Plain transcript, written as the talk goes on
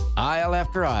Aisle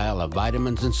after aisle of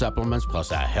vitamins and supplements plus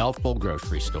a healthful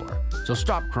grocery store. So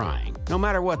stop crying, no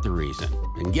matter what the reason,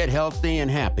 and get healthy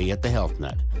and happy at the Health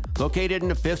Nut, located in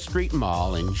the 5th Street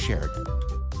Mall in Sheridan.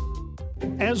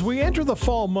 As we enter the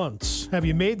fall months, have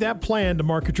you made that plan to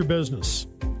market your business?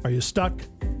 Are you stuck?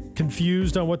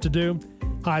 Confused on what to do?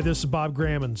 Hi, this is Bob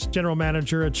Grammons, General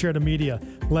Manager at Sheridan Media.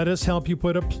 Let us help you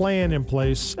put a plan in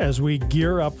place as we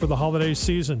gear up for the holiday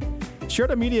season.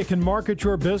 Sheridan Media can market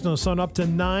your business on up to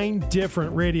 9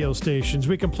 different radio stations.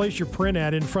 We can place your print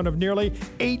ad in front of nearly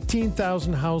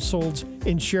 18,000 households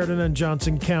in Sheridan and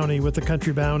Johnson County with the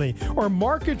Country Bounty, or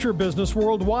market your business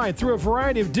worldwide through a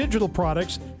variety of digital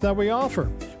products that we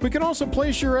offer. We can also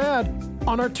place your ad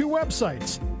on our 2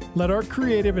 websites. Let our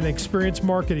creative and experienced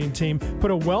marketing team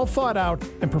put a well-thought-out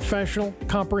and professional,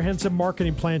 comprehensive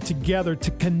marketing plan together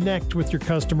to connect with your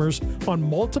customers on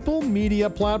multiple media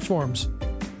platforms.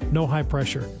 No high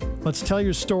pressure. Let's tell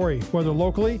your story, whether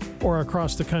locally or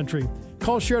across the country.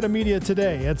 Call Sheridan Media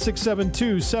today at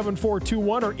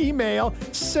 672-7421 or email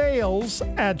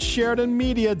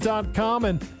sales@sheridanmedia.com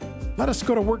and let us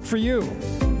go to work for you.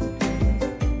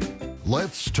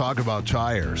 Let's talk about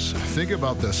tires. Think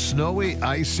about the snowy,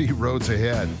 icy roads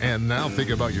ahead, and now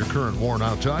think about your current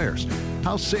worn-out tires.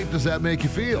 How safe does that make you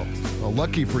feel? Well,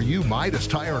 lucky for you, Midas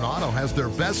Tire and Auto has their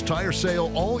best tire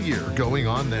sale all year going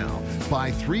on now.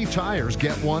 Buy 3 tires,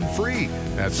 get 1 free.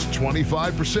 That's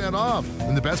 25% off.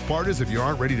 And the best part is, if you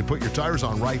aren't ready to put your tires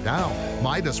on right now,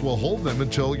 Midas will hold them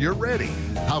until you're ready.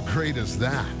 How great is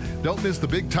that? Don't miss the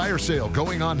big tire sale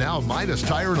going on now at Midas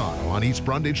Tire and Auto on East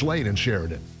Brundage Lane in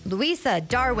Sheridan. Louisa,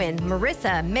 Darwin,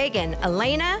 Marissa, Megan,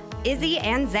 Elena, Izzy,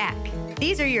 and Zach.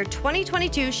 These are your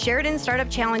 2022 Sheridan Startup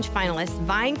Challenge finalists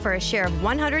vying for a share of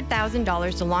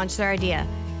 $100,000 to launch their idea.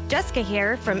 Jessica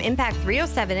here from Impact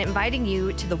 307 inviting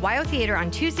you to the WYO Theater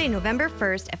on Tuesday, November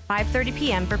 1st at 5:30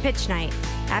 p.m. for pitch night.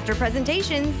 After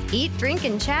presentations, eat, drink,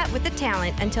 and chat with the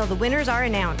talent until the winners are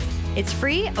announced. It's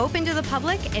free, open to the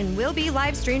public, and will be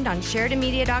live streamed on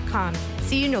SheridanMedia.com.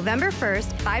 See you November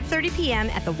 1st, 5:30 p.m.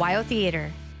 at the WYO Theater.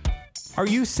 Are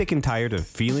you sick and tired of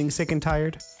feeling sick and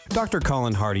tired? Dr.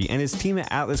 Colin Hardy and his team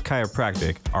at Atlas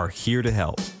Chiropractic are here to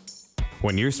help.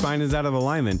 When your spine is out of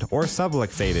alignment or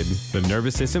subluxated, the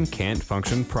nervous system can't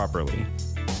function properly.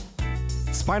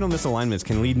 Spinal misalignments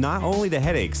can lead not only to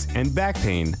headaches and back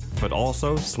pain, but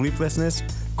also sleeplessness,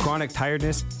 chronic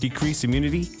tiredness, decreased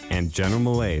immunity, and general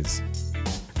malaise.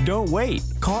 Don't wait.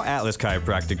 Call Atlas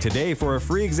Chiropractic today for a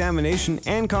free examination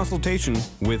and consultation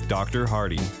with Dr.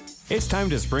 Hardy. It's time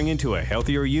to spring into a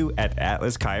healthier you at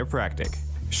Atlas Chiropractic,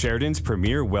 Sheridan's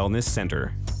premier wellness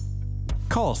center.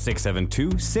 Call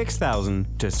 672-6000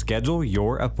 to schedule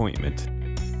your appointment.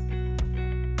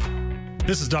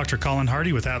 This is Dr. Colin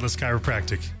Hardy with Atlas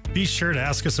Chiropractic. Be sure to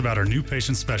ask us about our new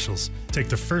patient specials. Take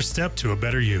the first step to a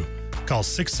better you. Call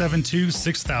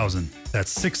 672-6000.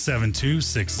 That's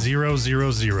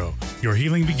 672-6000. Your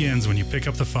healing begins when you pick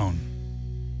up the phone.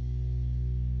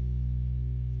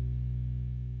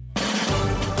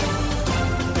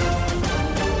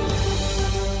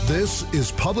 This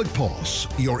is Public Pulse,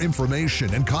 your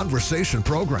information and conversation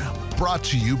program, brought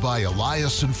to you by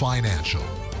Eliason Financial.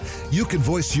 You can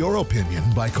voice your opinion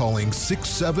by calling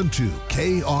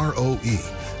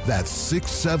 672-KROE. That's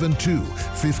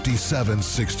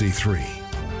 672-5763.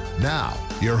 Now,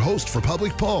 your host for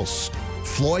Public Pulse,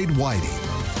 Floyd Whiting.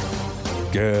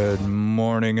 Good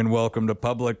morning and welcome to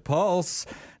Public Pulse.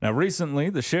 Now, recently,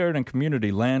 the Sheridan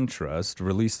Community Land Trust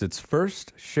released its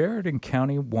first Sheridan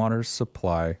County Water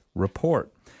Supply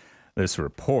Report. This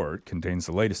report contains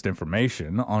the latest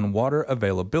information on water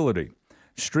availability,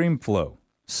 stream flow,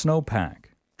 snowpack,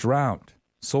 drought,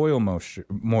 soil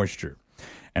moisture,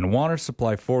 and water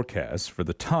supply forecasts for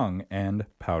the Tongue and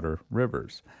Powder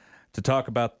Rivers. To talk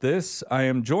about this, I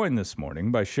am joined this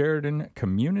morning by Sheridan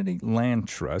Community Land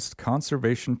Trust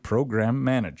Conservation Program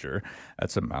Manager,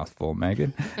 that's a mouthful,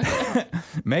 Megan,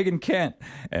 Megan Kent,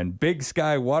 and Big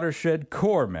Sky Watershed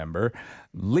Corps member,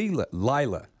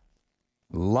 Lila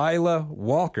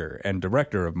Walker, and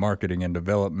Director of Marketing and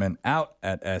Development out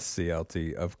at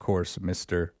SCLT, of course,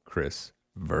 Mr. Chris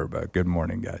Verba. Good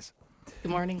morning, guys.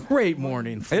 Good morning. Great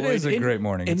morning, Floyd. It is a great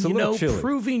morning. It's a little chilly.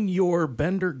 Proving your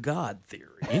Bender God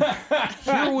theory.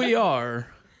 Here we are.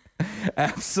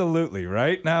 Absolutely,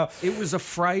 right? Now, it was a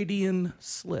Freudian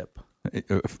slip.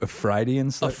 A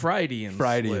Freudian slip? A Freudian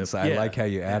slip. I like how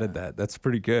you added that. That's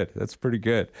pretty good.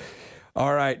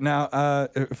 All right. Now,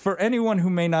 for anyone who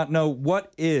may not know,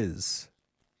 what is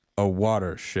a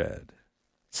watershed?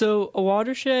 So a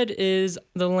watershed is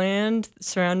the land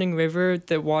surrounding river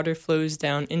that water flows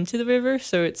down into the river.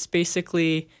 So it's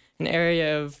basically an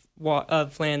area of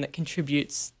land that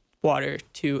contributes water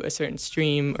to a certain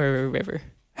stream or river.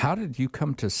 How did you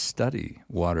come to study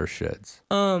watersheds?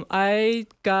 I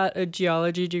got a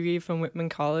geology degree from Whitman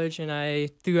College, and I,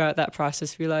 throughout that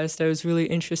process, realized I was really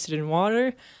interested in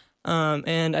water.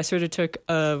 And I sort of took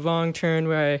a wrong turn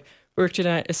where I worked in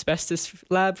an asbestos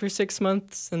lab for 6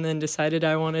 months and then decided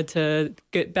I wanted to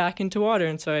get back into water.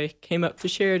 And so I came up to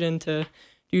Sheridan to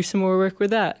do some more work with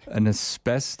that. An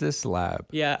asbestos lab?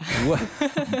 Yeah.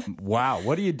 Wow.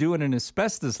 What do you do in an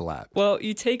asbestos lab? Well,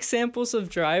 you take samples of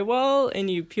drywall and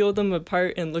you peel them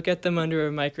apart and look at them under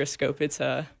a microscope.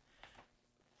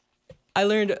 I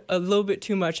learned a little bit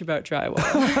too much about drywall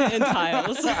and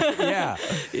tiles.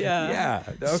 Yeah.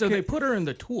 Okay. So they put her in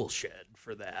the tool shed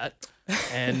for that.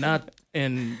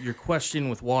 And your question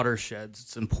with watersheds,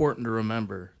 it's important to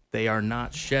remember they are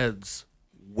not sheds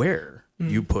where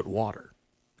you put water.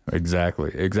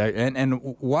 Exactly. And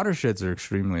watersheds are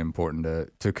extremely important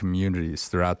to communities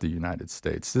throughout the United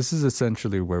States. This is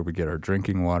essentially where we get our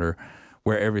drinking water,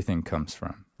 where everything comes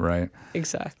from, right?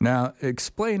 Exactly. Now,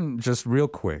 explain just real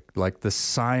quick, like the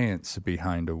science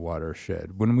behind a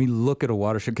watershed. When we look at a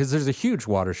watershed, because there's a huge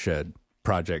watershed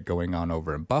project going on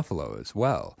over in Buffalo as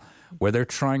well, where they're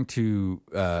trying to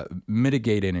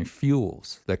mitigate any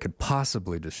fuels that could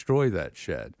possibly destroy that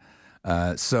shed.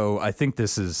 So I think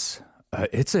this is...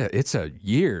 It's a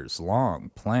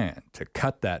years-long plan to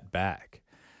cut that back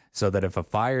so that if a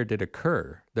fire did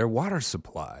occur, their water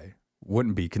supply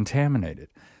wouldn't be contaminated.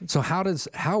 So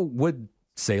how would,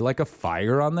 say, like a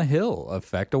fire on the hill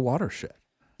affect a watershed?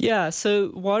 Yeah,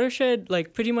 so watershed,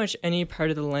 like pretty much any part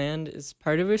of the land is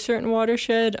part of a certain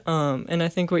watershed. And I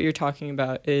think what you're talking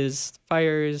about is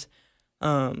fires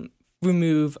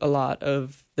remove a lot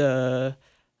of the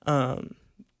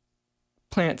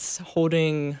plants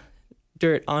holding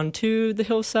dirt onto the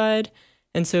hillside.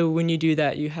 And so when you do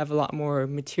that, you have a lot more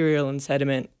material and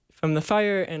sediment from the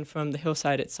fire and from the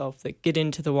hillside itself that get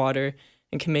into the water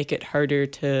and can make it harder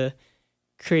to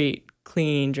create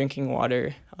clean drinking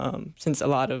water, since a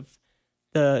lot of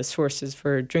the sources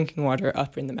for drinking water are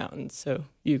up in the mountains. So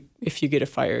if you get a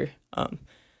fire, the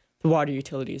water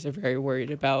utilities are very worried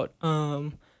about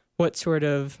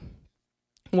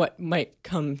what might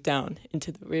come down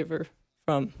into the river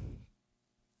from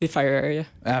the fire area.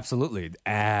 Absolutely.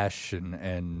 Ash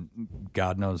and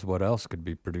God knows what else could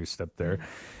be produced up there.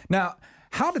 Now,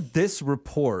 how did this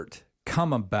report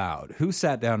come about? Who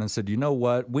sat down and said, you know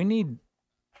what, we need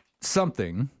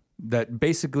something that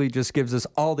basically just gives us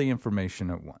all the information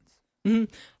at once?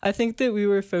 Mm-hmm. I think that we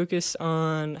were focused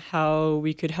on how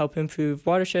we could help improve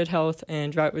watershed health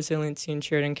and drought resiliency in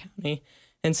Sheridan County.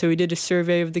 And so we did a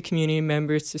survey of the community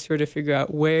members to sort of figure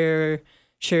out where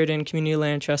Sheridan Community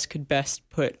Land Trust could best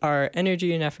put our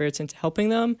energy and efforts into helping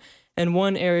them. And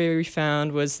one area we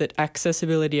found was that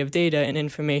accessibility of data and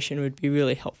information would be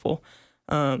really helpful.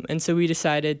 And so we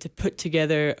decided to put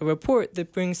together a report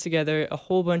that brings together a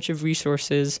whole bunch of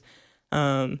resources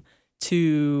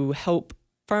to help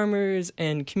farmers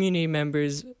and community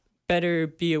members better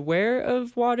be aware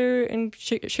of water in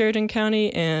Sheridan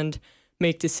County and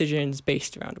make decisions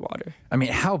based around water. I mean,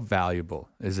 how valuable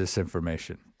is this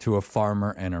information to a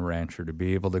farmer and a rancher to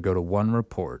be able to go to one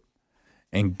report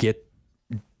and get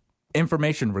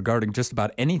information regarding just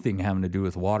about anything having to do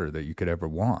with water that you could ever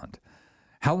want?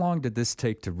 How long did this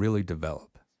take to really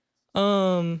develop?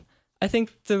 I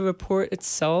think the report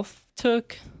itself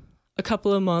took a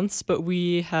couple of months, but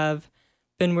we have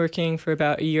been working for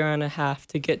about a year and a half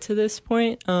to get to this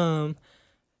point.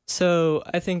 So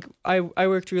I think I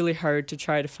worked really hard to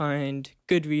try to find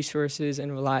good resources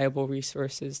and reliable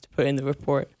resources to put in the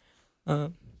report.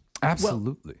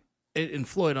 Absolutely. And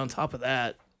Floyd, on top of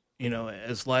that,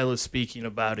 as Lila's speaking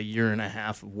about a year and a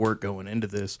half of work going into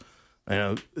this,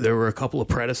 there were a couple of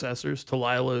predecessors to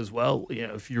Lila as well.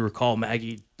 If you recall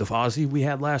Maggie DeFazzi we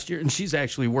had last year, and she's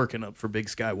actually working up for Big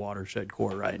Sky Watershed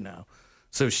Corps right now.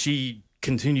 So she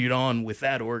continued on with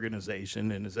that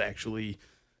organization and is actually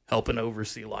helping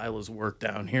oversee Lila's work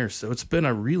down here. So it's been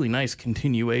a really nice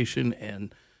continuation,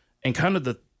 and kind of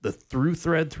the through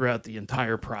thread throughout the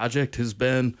entire project has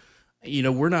been,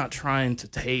 we're not trying to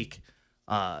take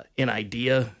an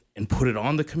idea and put it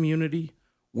on the community.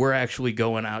 We're actually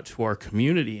going out to our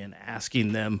community and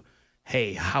asking them,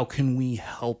 hey, how can we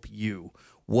help you?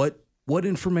 What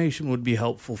information would be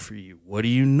helpful for you? What do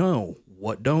you know?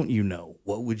 What don't you know?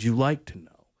 What would you like to know?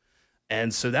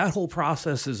 And so that whole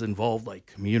process has involved like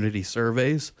community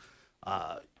surveys.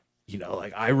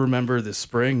 Like I remember this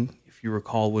spring, if you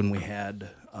recall, when we had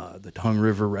the Tongue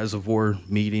River Reservoir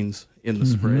meetings in the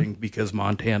spring because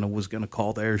Montana was going to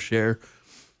call their share.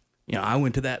 I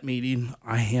went to that meeting.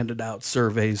 I handed out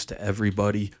surveys to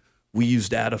everybody we use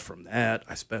data from that.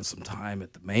 I spent some time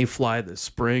at the Mayfly this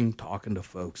spring talking to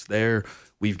folks there.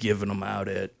 We've given them out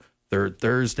at Third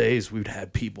Thursdays. We'd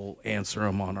had people answer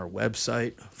them on our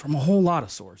website from a whole lot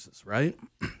of sources, right?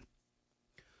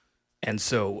 And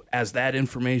so as that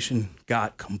information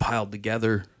got compiled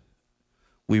together,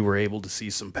 we were able to see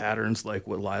some patterns like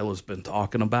what Lila's been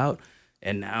talking about.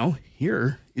 And now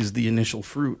here is the initial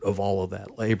fruit of all of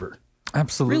that labor.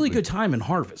 Absolutely. Really good time in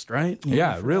harvest, right?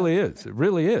 Yeah, it really is. It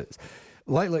really is.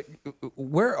 Lila,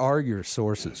 where are your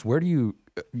sources? Where do you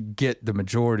get the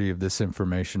majority of this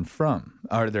information from?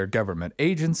 Are there government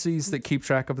agencies that keep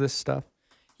track of this stuff?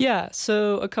 Yeah,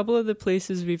 so a couple of the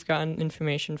places we've gotten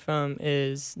information from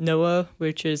is NOAA,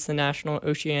 which is the National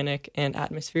Oceanic and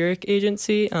Atmospheric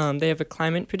Agency. They have a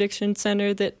climate prediction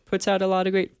center that puts out a lot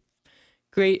of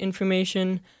great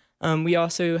information. We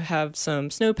also have some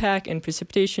snowpack and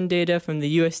precipitation data from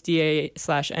the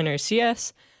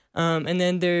USDA/NRCS. And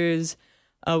then there's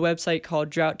a website called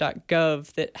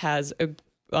drought.gov that has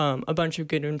a bunch of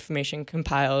good information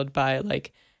compiled by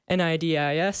like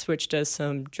NIDIS, which does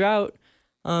some drought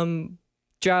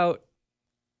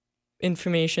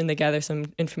information. They gather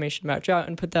some information about drought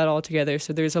and put that all together.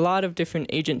 So there's a lot of different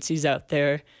agencies out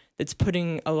there that's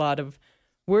putting a lot of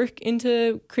work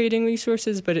into creating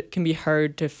resources, but it can be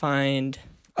hard to find.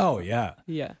 Oh, yeah.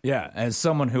 Yeah. Yeah. As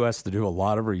someone who has to do a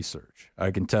lot of research,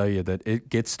 I can tell you that it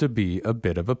gets to be a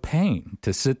bit of a pain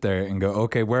to sit there and go,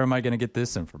 okay, where am I going to get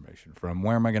this information from?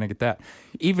 Where am I going to get that?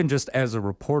 Even just as a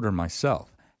reporter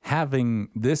myself, having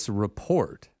this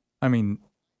report, I mean,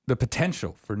 the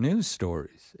potential for news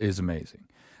stories is amazing.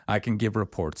 I can give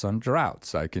reports on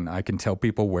droughts. I can tell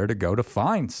people where to go to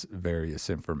find various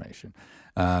information.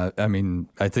 I mean,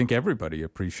 I think everybody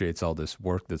appreciates all this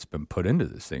work that's been put into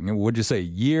this thing. And would you say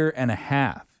year and a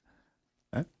half?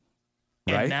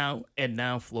 Right? And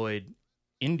now, Floyd,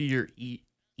 into your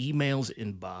emails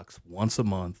inbox once a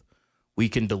month, we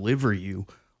can deliver you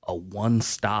a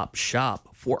one-stop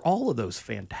shop for all of those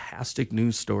fantastic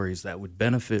news stories that would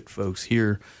benefit folks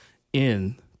here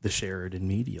in the Sheridan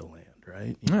media land,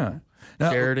 right? Yeah.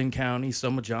 Sheridan County,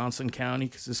 some of Johnson County,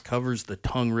 because this covers the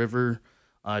Tongue River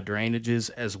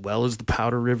drainages as well as the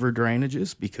Powder River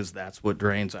drainages, because that's what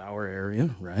drains our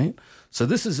area, right? So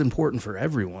this is important for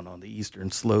everyone on the eastern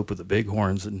slope of the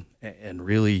Bighorns and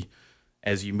really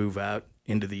as you move out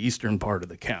into the eastern part of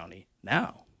the county.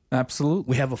 Now, absolutely,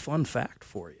 we have a fun fact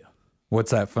for you. What's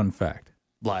that fun fact?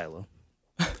 Lila,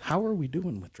 how are we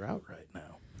doing with drought right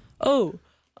now?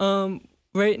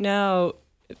 Right now,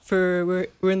 we're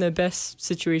in the best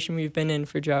situation we've been in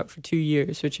for drought for 2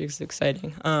 years, which is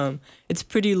exciting. It's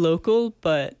pretty local,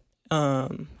 but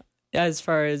as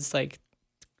far as like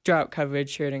drought coverage,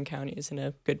 Sheridan County is in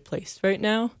a good place right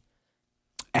now.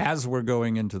 As we're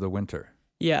going into the winter.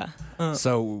 Yeah.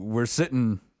 So we're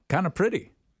sitting kind of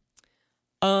pretty.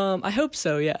 I hope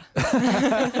so, yeah.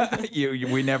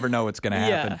 We never know what's going to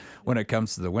happen when it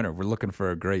comes to the winter. We're looking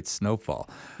for a great snowfall,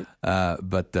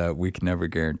 but we can never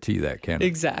guarantee that, can we?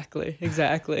 Exactly.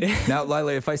 Now,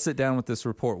 Lila, if I sit down with this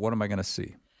report, what am I going to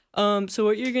see? So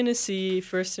what you're going to see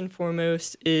first and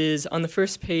foremost is on the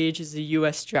first page is the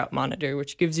U.S. Drought Monitor,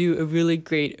 which gives you a really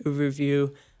great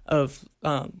overview of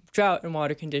drought and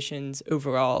water conditions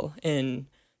overall in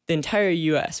the entire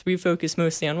U.S. We focus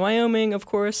mostly on Wyoming, of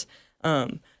course,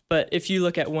 but if you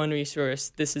look at one resource,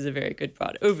 this is a very good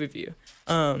broad overview.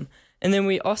 And then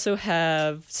we also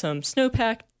have some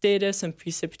snowpack data, some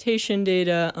precipitation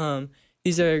data.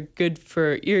 These are good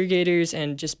for irrigators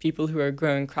and just people who are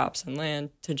growing crops on land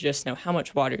to just know how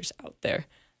much water's out there.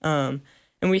 And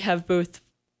we have both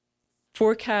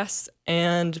forecasts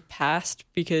and past,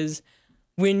 because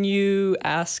when you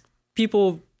ask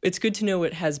people, it's good to know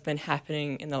what has been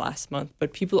happening in the last month,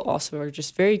 but people also are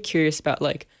just very curious about,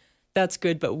 like, that's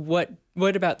good, but what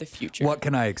about the future? What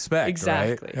can I expect?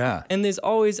 Exactly. Right? Yeah. And there's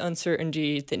always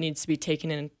uncertainty that needs to be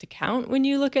taken into account when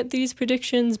you look at these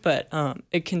predictions, but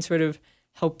it can sort of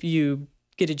help you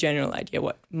get a general idea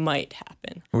what might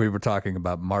happen. We were talking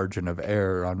about margin of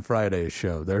error on Friday's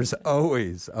show. There's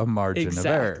always a margin of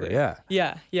error.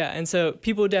 Yeah. And so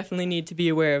people definitely need to be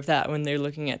aware of that when they're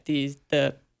looking at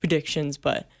the predictions,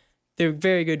 but they're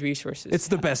very good resources. It's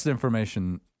the best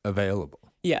information available.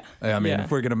 Yeah. I mean, if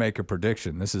we're going to make a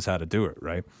prediction, this is how to do it,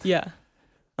 right? Yeah.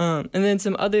 And then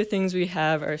some other things we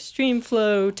have are stream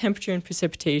flow, temperature, and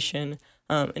precipitation.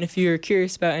 And if you're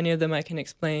curious about any of them, I can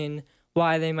explain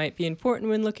why they might be important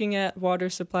when looking at water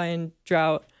supply and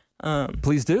drought.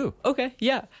 Please do. Okay,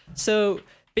 yeah. So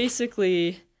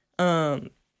basically,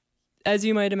 as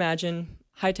you might imagine,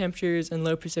 high temperatures and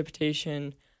low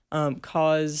precipitation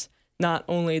cause not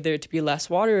only there to be less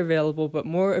water available, but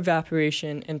more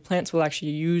evaporation, and plants will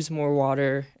actually use more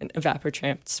water and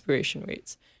evapotranspiration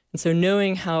rates. And so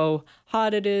knowing how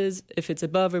hot it is, if it's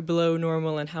above or below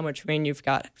normal, and how much rain you've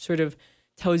got sort of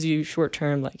tells you short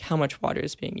term like how much water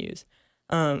is being used.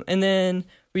 And then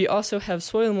we also have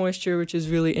soil moisture, which is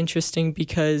really interesting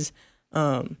because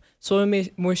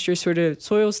moisture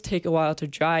soils take a while to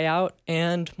dry out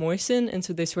and moisten, and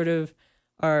so they sort of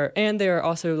are, and they are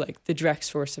also like the direct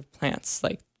source of plants.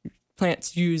 Like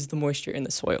plants use the moisture in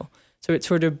the soil, so it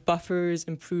sort of buffers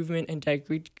improvement and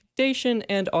degradation,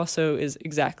 and also is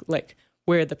exactly like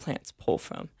where the plants pull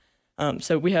from.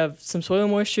 So we have some soil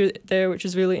moisture there, which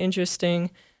is really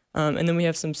interesting. And then we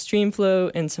have some stream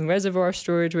flow and some reservoir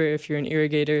storage, where if you're an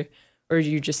irrigator or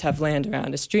you just have land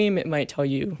around a stream, it might tell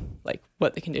you like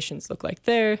what the conditions look like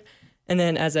there. And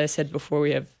then, as I said before,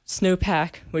 we have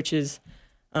snowpack, which is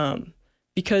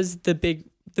because the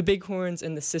bighorns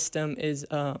in the system is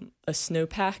a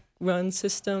snowpack run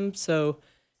system. So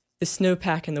the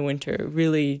snowpack in the winter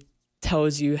really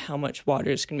tells you how much water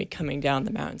is going to be coming down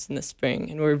the mountains in the spring,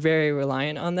 and we're very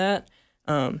reliant on that.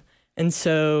 And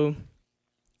so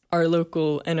our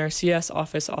local NRCS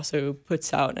office also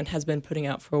puts out, and has been putting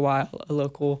out for a while, a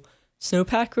local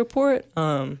snowpack report.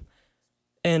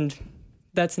 And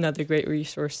that's another great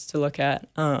resource to look at,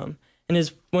 and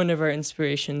is one of our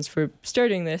inspirations for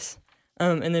starting this.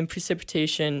 And then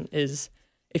precipitation is,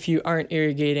 if you aren't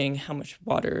irrigating, how much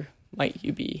water might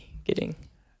you be getting?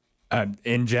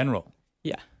 In general.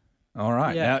 Yeah. All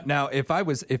right. Yeah. Now, if I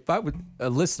was a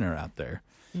listener out there,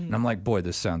 and I'm like, boy,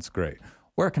 this sounds great,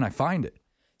 where can I find it?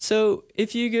 So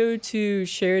if you go to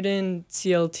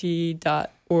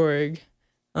SheridanCLT.org,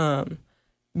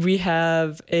 we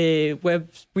have a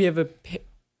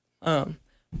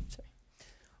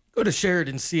Go to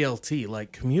Sheridan CLT,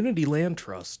 like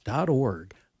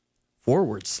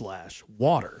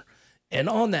communitylandtrust.org/water. And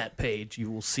on that page,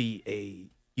 you will see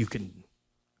you can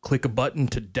click a button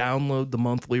to download the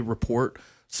monthly report.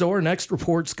 So our next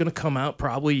report's going to come out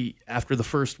probably after the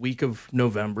first week of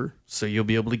November. So you'll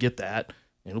be able to get that.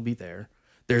 It'll be there.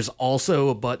 There's also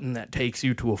a button that takes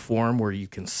you to a form where you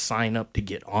can sign up to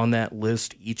get on that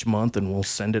list each month, and we'll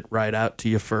send it right out to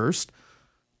you first.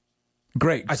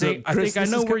 Great. I think I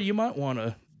know where you might want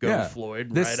to go,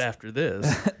 Floyd, right after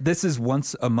this. This is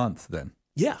once a month then.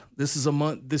 Yeah, this is a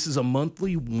month. This is a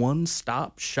monthly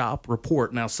one-stop shop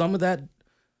report. Now, some of that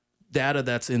data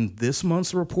that's in this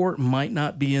month's report might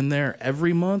not be in there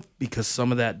every month because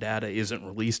some of that data isn't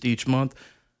released each month,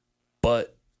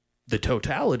 but the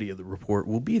totality of the report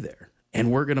will be there.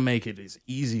 And we're going to make it as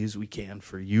easy as we can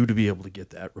for you to be able to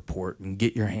get that report and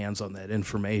get your hands on that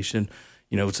information.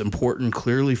 You know, it's important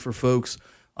clearly for folks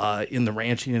in the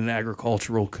ranching and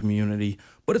agricultural community,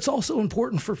 but it's also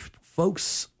important for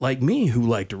folks like me who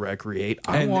like to recreate.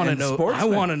 I want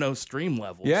to know stream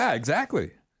levels. Yeah,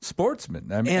 exactly. Sportsmen,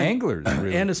 anglers,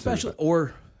 really, and especially,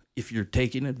 or if you're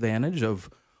taking advantage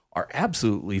of our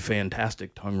absolutely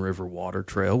fantastic Tongue River Water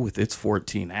Trail with its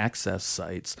 14 access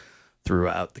sites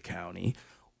throughout the county,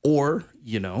 or,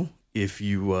 you know, if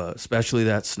you, especially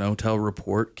that Snowtel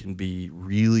report can be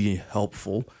really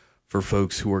helpful for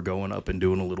folks who are going up and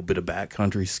doing a little bit of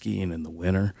backcountry skiing in the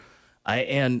winter.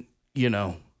 And, you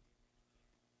know,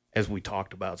 as we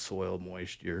talked about soil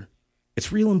moisture,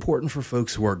 it's real important for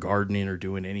folks who are gardening or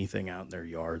doing anything out in their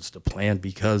yards to plant,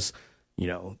 because, you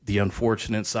know, the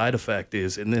unfortunate side effect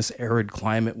is in this arid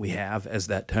climate we have, as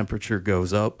that temperature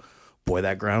goes up, boy,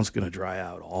 that ground's going to dry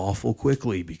out awful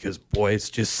quickly because, boy, it's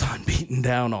just sun beating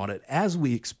down on it, as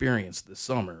we experienced this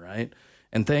summer, right?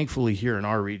 And thankfully here in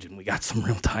our region, we got some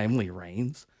real timely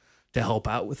rains to help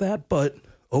out with that. But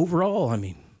overall, I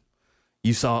mean,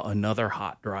 you saw another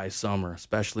hot, dry summer,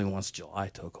 especially once July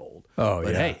took hold. Oh,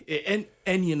 but yeah. Hey,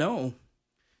 and you know,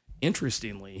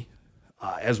 interestingly,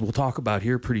 as we'll talk about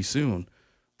here pretty soon,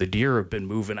 the deer have been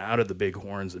moving out of the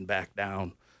bighorns and back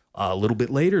down a little bit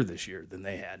later this year than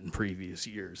they had in previous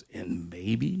years. And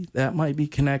maybe that might be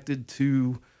connected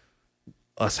to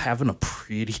us having a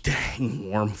pretty dang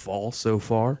warm fall so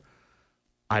far.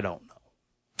 I don't know.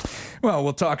 Well,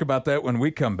 we'll talk about that when we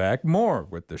come back. More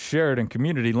with the Sheridan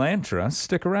Community Land Trust.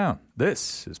 Stick around.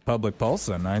 This is Public Pulse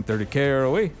on 930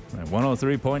 KROE and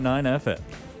 103.9 FM.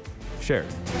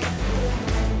 Sheridan.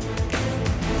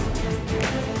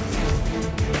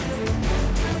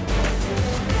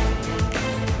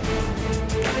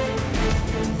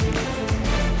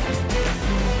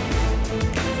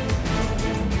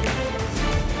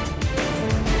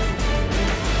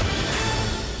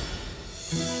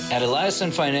 At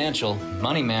Eliason Financial,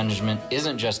 money management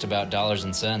isn't just about dollars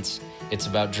and cents. It's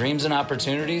about dreams and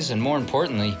opportunities, and more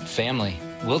importantly, family.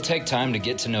 We'll take time to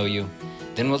get to know you.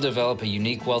 Then we'll develop a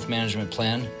unique wealth management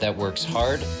plan that works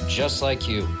hard, just like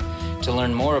you. To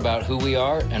learn more about who we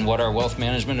are and what our wealth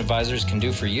management advisors can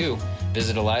do for you,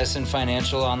 visit Eliason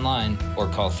Financial online or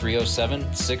call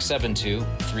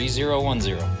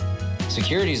 307-672-3010.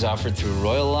 Securities offered through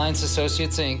Royal Alliance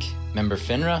Associates, Inc., member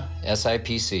FINRA,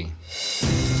 SIPC.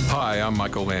 Hi, I'm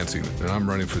Michael Lansing, and I'm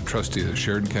running for trustee of the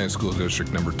Sheridan County School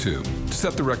District Number 2. To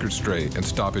set the record straight and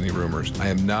stop any rumors, I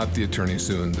am not the attorney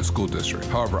suing the school district.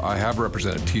 However, I have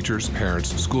represented teachers,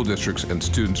 parents, school districts, and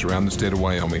students around the state of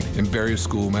Wyoming in various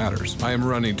school matters. I am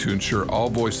running to ensure all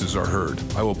voices are heard.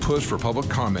 I will push for public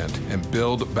comment and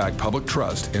build back public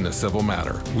trust in a civil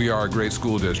matter. We are a great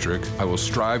school district. I will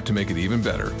strive to make it even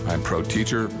better. I am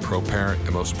pro-teacher, pro-parent,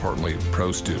 and most importantly,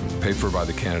 pro-student. Paid for by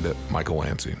the candidate, Michael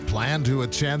Lansing. Plan to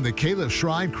attend the Caleb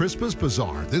Shrine Christmas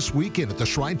Bazaar this weekend at the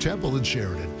Shrine Temple in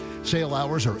Sheridan. Sale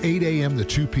hours are 8 a.m. to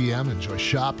 2 p.m. Enjoy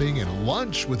shopping and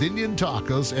lunch with Indian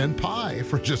tacos and pie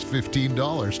for just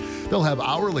 $15. They'll have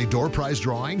hourly door prize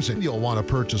drawings, and you'll want to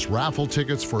purchase raffle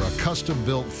tickets for a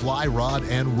custom-built fly rod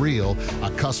and reel, a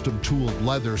custom-tooled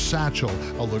leather satchel,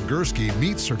 a Ligursky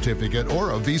meat certificate, or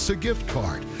a Visa gift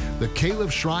card. The Caleb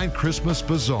Shrine Christmas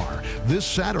Bazaar this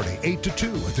Saturday, 8 to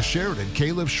 2 at the Sheridan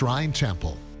Caleb Shrine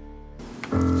Temple.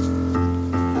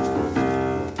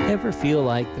 Ever feel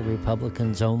like the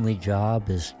Republicans' only job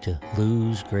is to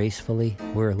lose gracefully?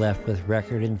 We're left with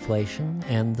record inflation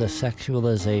and the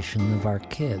sexualization of our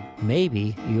kids.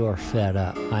 Maybe you're fed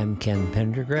up. I'm Ken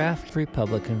Pendergraft,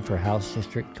 Republican for House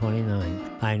District 29.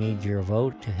 I need your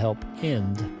vote to help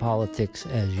end politics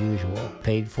as usual.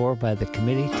 Paid for by the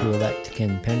committee to elect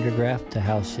Ken Pendergraft to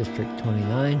House District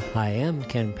 29. I am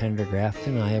Ken Pendergraft,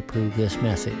 and I approve this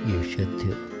message. You should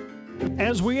too.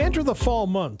 As we enter the fall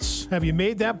months, have you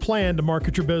made that plan to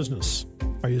market your business?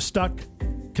 Are you stuck?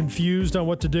 Confused on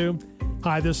what to do?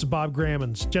 Hi, this is Bob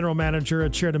Grammons, General Manager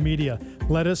at Sheridan Media.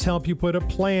 Let us help you put a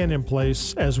plan in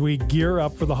place as we gear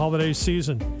up for the holiday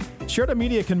season. Sheridan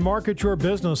Media can market your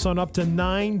business on up to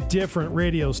 9 different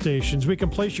radio stations. We can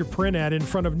place your print ad in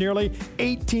front of nearly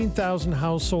 18,000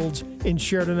 households in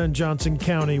Sheridan and Johnson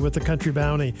County with the Country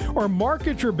Bounty, or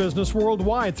market your business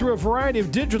worldwide through a variety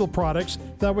of digital products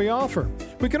that we offer.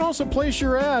 We can also place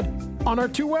your ad on our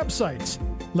 2 websites.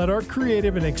 Let our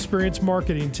creative and experienced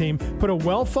marketing team put a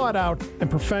well-thought-out and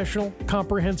professional,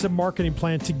 comprehensive marketing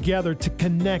plan together to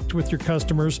connect with your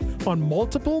customers on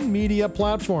multiple media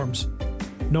platforms.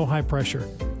 No high pressure.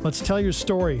 Let's tell your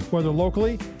story, whether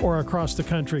locally or across the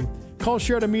country. Call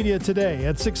Sheridan Media today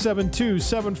at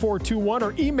 672-7421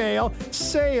 or email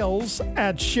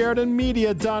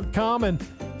sales@sheridanmedia.com and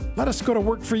let us go to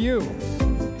work for you.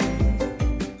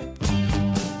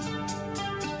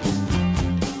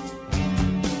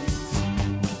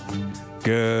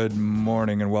 Good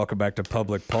morning and welcome back to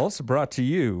Public Pulse, brought to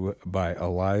you by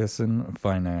Eliason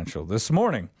Financial. This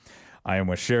morning, I am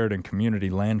with Sheridan Community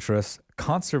Land Trust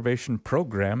Conservation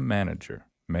Program Manager,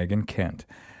 Megan Kent,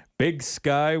 Big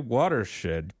Sky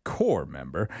Watershed Corps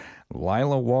member,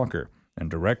 Lila Walker,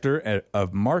 and Director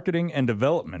of Marketing and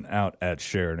Development out at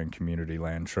Sheridan Community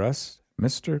Land Trust,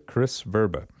 Mr. Chris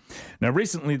Verba. Now,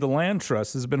 recently, the Land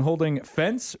Trust has been holding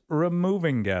fence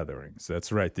removing gatherings.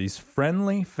 That's right. These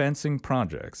friendly fencing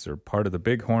projects are part of the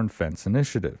Bighorn Fence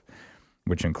Initiative,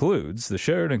 which includes the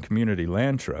Sheridan Community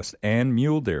Land Trust and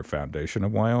Mule Deer Foundation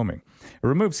of Wyoming. It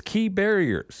removes key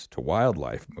barriers to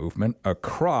wildlife movement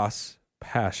across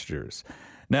pastures.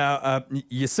 Now,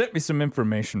 you sent me some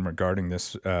information regarding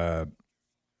this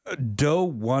Doe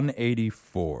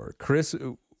 184. Chris,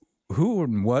 who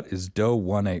and what is Doe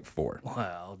 184?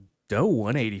 Well, Doe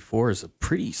 184 is a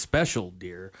pretty special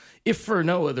deer, if for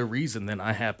no other reason than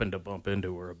I happened to bump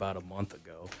into her about a month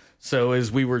ago. So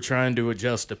as we were trying to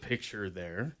adjust a picture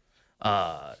there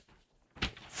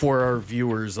for our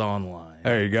viewers online.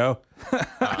 There you go.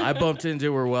 I bumped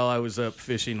into her while I was up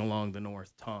fishing along the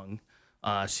North Tongue.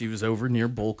 She was over near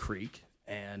Bull Creek,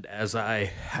 and as I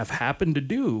have happened to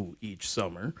do each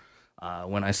summer,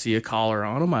 when I see a collar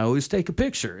on them, I always take a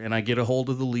picture, and I get a hold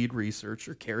of the lead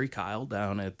researcher, Carrie Kyle,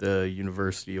 down at the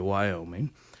University of Wyoming,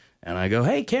 and I go,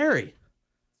 "Hey, Carrie,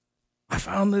 I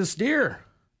found this deer.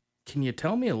 Can you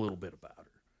tell me a little bit about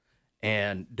her?"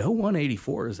 And Doe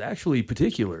 184 is actually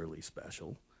particularly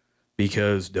special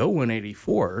because Doe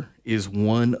 184 is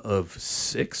one of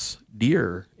 6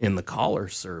 deer in the collar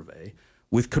survey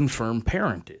with confirmed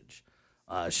parentage.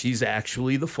 She's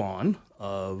actually the fawn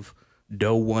of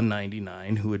Doe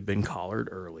 199, who had been collared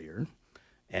earlier.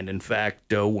 And in fact,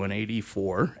 Doe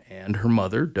 184 and her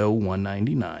mother, Doe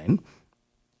 199,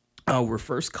 were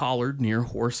first collared near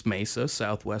Horse Mesa,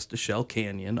 southwest of Shell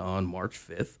Canyon, on March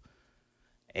 5th.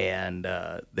 And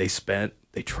they spent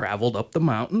they traveled up the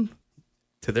mountain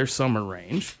to their summer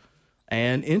range.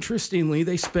 And interestingly,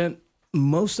 they spent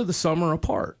most of the summer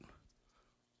apart.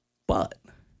 But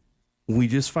we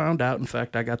just found out, in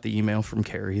fact, I got the email from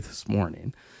Carrie this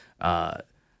morning,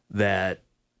 that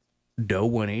doe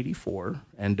 184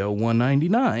 and doe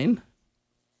 199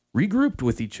 regrouped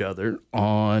with each other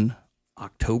on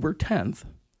October 10th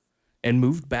and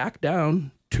moved back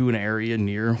down to an area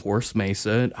near Horse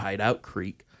Mesa at Hideout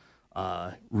Creek,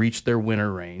 reached their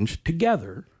winter range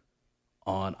together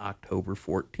on October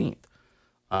 14th.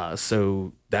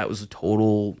 So that was a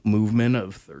total movement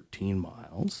of 13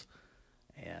 miles.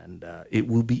 And it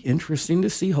will be interesting to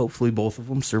see. Hopefully both of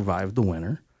them survive the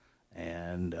winter.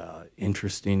 And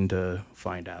interesting to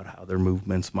find out how their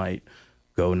movements might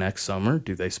go next summer.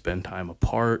 Do they spend time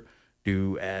apart?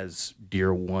 As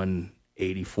deer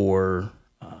 184,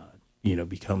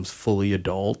 becomes fully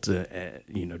adult,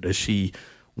 does she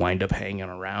wind up hanging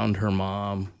around her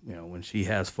mom, when she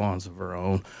has fawns of her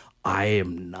own? I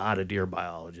am not a deer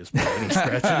biologist by any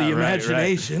stretch of the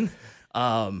imagination.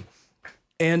 Right.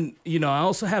 And, I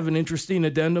also have an interesting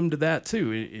addendum to that,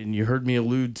 too. And you heard me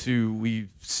allude to,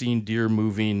 we've seen deer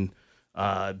moving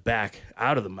back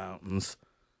out of the mountains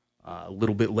a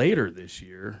little bit later this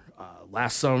year.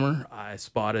 Last summer, I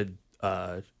spotted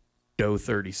doe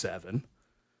 37.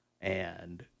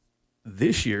 And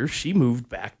this year, she moved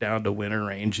back down to winter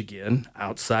range again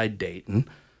outside Dayton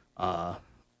on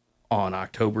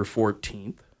October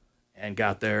 14th and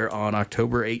got there on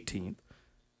October 18th.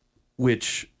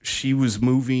 Which she was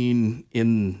moving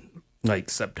in like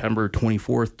September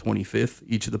 24th, 25th,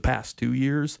 each of the past 2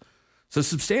 years. So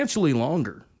substantially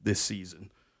longer this season.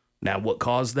 Now, what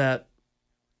caused that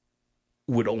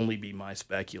would only be my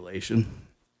speculation.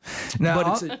 Now,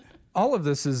 But all of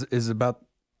this is about,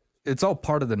 it's all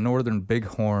part of the Northern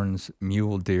Bighorns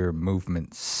Mule Deer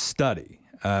Movement study.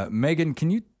 Megan, can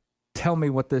you tell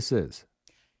me what this is?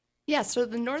 Yeah, so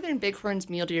the Northern Bighorns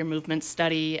Mule Deer Movement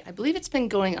study, I believe it's been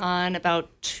going on about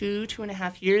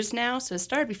 2.5 years now. So it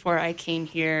started before I came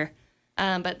here.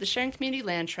 But the Sheridan Community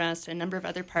Land Trust and a number of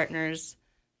other partners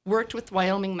worked with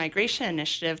Wyoming Migration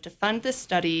Initiative to fund this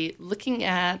study looking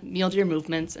at mule deer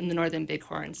movements in the Northern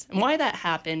Bighorns. And why that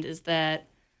happened is that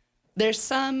there's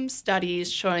some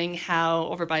studies showing how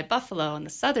over by Buffalo and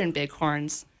the Southern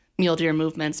Bighorns mule deer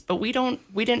movements, but we didn't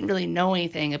really know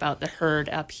anything about the herd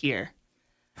up here.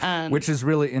 Which is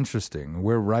really interesting.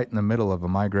 We're right in the middle of a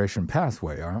migration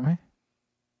pathway, aren't we?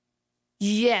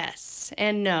 Yes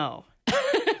and no.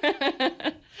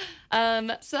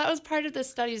 So that was part of the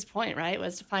study's point, right?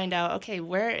 Was to find out, okay,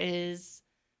 where is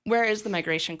the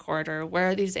migration corridor? Where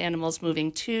are these animals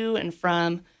moving to and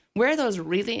from? Where are those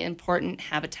really important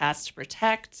habitats to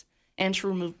protect and to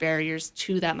remove barriers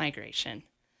to that migration?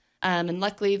 And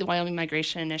luckily, the Wyoming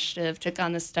Migration Initiative took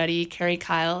on this study. Carrie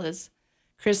Kyle, as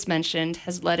Chris mentioned,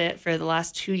 has led it for the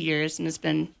last 2 years and has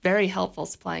been very helpful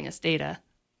supplying us data.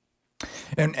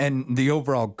 And the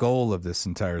overall goal of this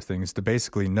entire thing is to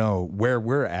basically know where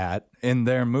we're at in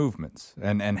their movements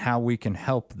and how we can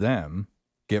help them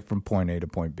get from point A to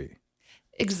point B.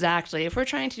 Exactly. If we're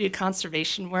trying to do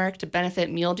conservation work to benefit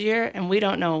mule deer and we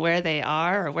don't know where they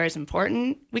are or where it's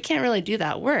important, we can't really do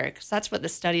that work. So that's what the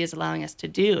study is allowing us to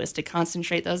do, is to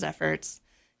concentrate those efforts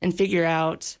and figure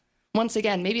out, once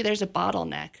again, maybe there's a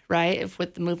bottleneck, right? If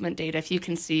with the movement data, if you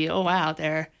can see, oh, wow,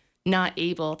 they're not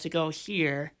able to go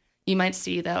here, you might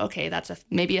see that, okay, that's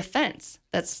maybe a fence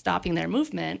that's stopping their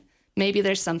movement. Maybe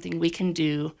there's something we can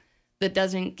do that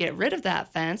doesn't get rid of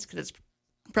that fence because it's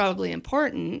probably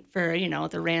important for,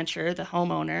 the rancher, the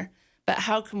homeowner, but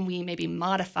how can we maybe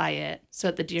modify it so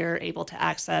that the deer are able to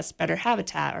access better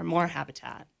habitat or more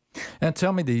habitat? And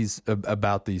tell me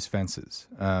about these fences.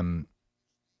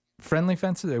 Friendly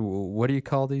fences? What do you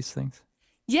call these things?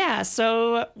 Yeah,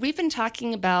 so we've been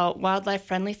talking about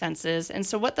wildlife-friendly fences, and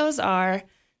so what those are,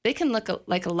 they can look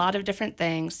like a lot of different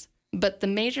things, but the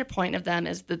major point of them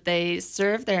is that they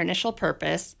serve their initial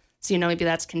purpose. So, maybe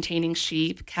that's containing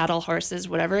sheep, cattle, horses,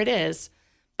 whatever it is,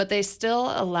 but they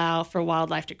still allow for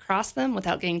wildlife to cross them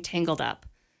without getting tangled up.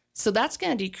 So that's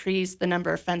going to decrease the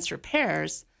number of fence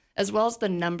repairs, as well as the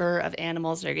number of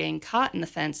animals that are getting caught in the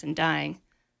fence and dying.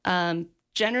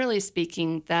 Generally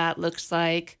speaking, that looks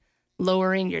like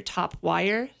lowering your top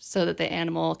wire so that the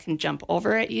animal can jump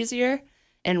over it easier,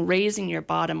 and raising your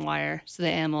bottom wire so the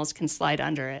animals can slide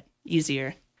under it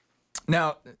easier.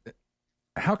 Now,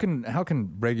 how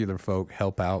can regular folk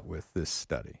help out with this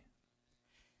study?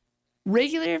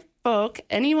 Regular folk,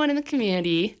 anyone in the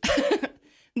community,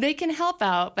 they can help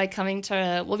out by coming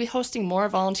to, we'll be hosting more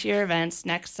volunteer events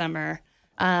next summer.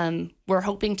 We're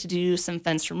hoping to do some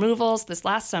fence removals. This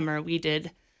last summer, we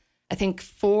did I think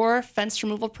 4 fence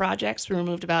removal projects. We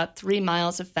removed about 3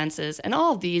 miles of fences, and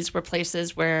all of these were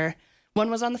places where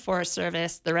one was on the Forest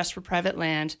Service, the rest were private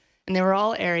land, and they were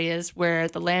all areas where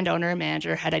the landowner and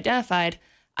manager had identified,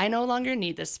 I no longer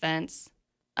need this fence.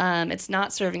 It's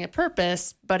not serving a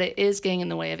purpose, but it is getting in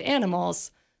the way of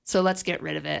animals, so let's get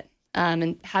rid of it.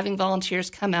 And having volunteers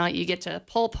come out, you get to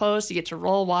pull posts, you get to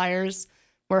roll wires.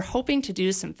 We're hoping to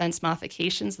do some fence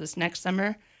modifications this next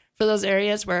summer for those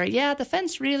areas where, yeah, the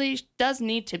fence really does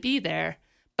need to be there,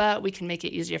 but we can make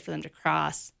it easier for them to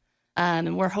cross.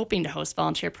 And we're hoping to host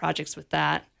volunteer projects with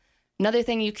that. Another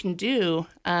thing you can do,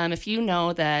 if you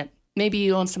know that maybe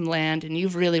you own some land and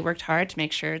you've really worked hard to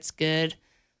make sure it's good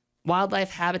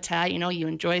wildlife habitat, you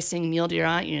enjoy seeing mule deer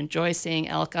on it, you enjoy seeing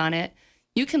elk on it,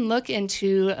 you can look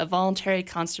into a voluntary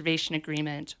conservation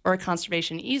agreement or a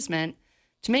conservation easement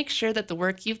to make sure that the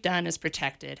work you've done is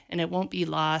protected and it won't be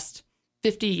lost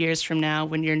 50 years from now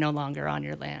when you're no longer on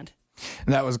your land.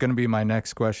 And that was going to be my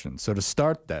next question. So to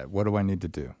start that, what do I need to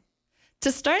do?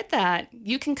 To start that,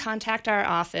 you can contact our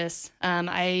office.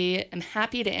 I am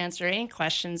happy to answer any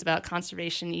questions about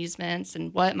conservation easements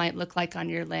and what it might look like on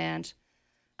your land.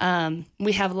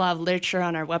 We have a lot of literature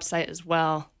on our website as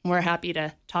well. We're happy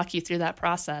to talk you through that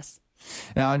process.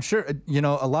 Now, I'm sure,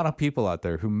 a lot of people out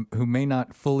there who may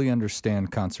not fully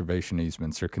understand conservation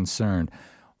easements are concerned.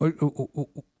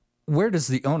 Where does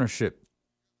the ownership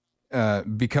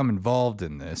become involved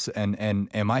in this? And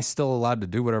am I still allowed to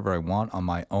do whatever I want on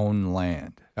my own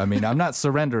land? I mean, I'm not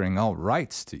surrendering all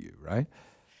rights to you, right?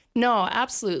 No,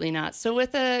 absolutely not. So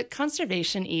with a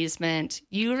conservation easement,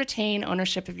 you retain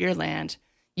ownership of your land.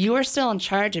 You are still in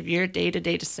charge of your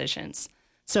day-to-day decisions.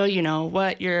 So,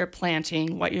 what you're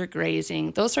planting, what you're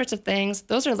grazing, those sorts of things,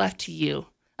 those are left to you.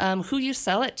 Who you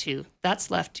sell it to, that's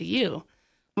left to you.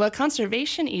 What a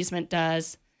conservation easement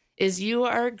does is you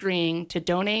are agreeing to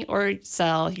donate or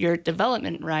sell your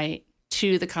development right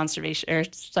to the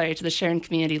to the Sheridan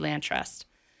Community Land Trust.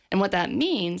 And what that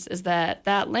means is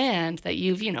that land that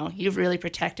you've really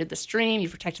protected the stream,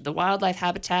 you've protected the wildlife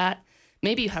habitat.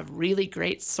 Maybe you have really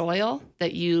great soil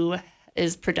that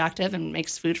is productive and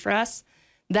makes food for us.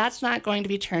 That's not going to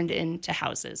be turned into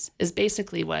houses, is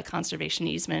basically what a conservation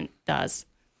easement does.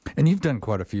 And you've done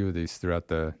quite a few of these throughout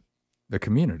the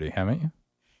community, haven't you?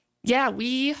 Yeah,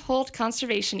 we hold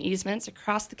conservation easements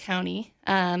across the county.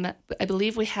 I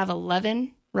believe we have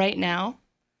 11 right now.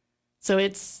 So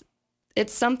it's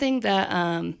something that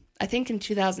I think in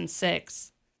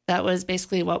 2006, that was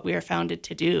basically what we were founded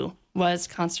to do, was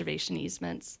conservation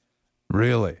easements.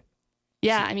 Really?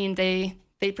 Yeah, I mean, they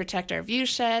protect our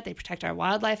viewshed, they protect our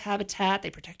wildlife habitat, they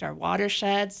protect our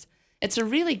watersheds. It's a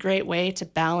really great way to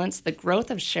balance the growth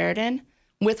of Sheridan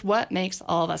with what makes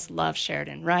all of us love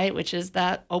Sheridan, right? Which is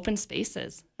that open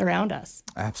spaces around us.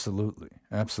 Absolutely.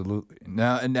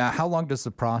 Now, how long does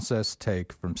the process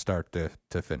take from start to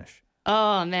finish?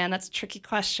 Oh, man, that's a tricky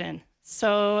question.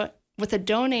 So with a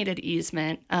donated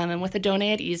easement,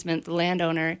 the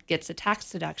landowner gets a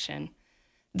tax deduction.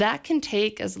 That can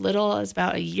take as little as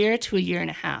about a year to a year and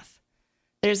a half.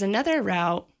 There's another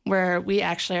route where we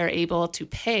actually are able to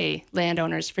pay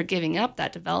landowners for giving up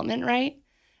that development right.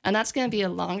 And that's going to be a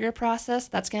longer process.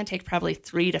 That's going to take probably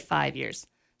 3 to 5 years.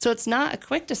 So it's not a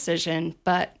quick decision,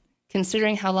 but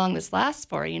considering how long this lasts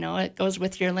for, it goes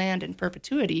with your land in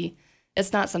perpetuity.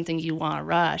 It's not something you want to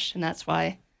rush. And that's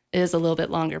why it is a little bit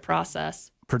longer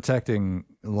process. Protecting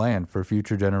land for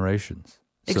future generations.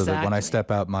 Exactly. So that when I step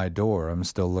out my door, I'm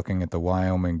still looking at the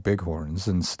Wyoming bighorns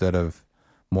instead of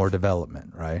more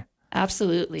development, right?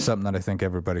 Absolutely. Something that I think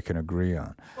everybody can agree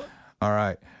on. All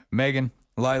right. Megan,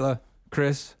 Lila,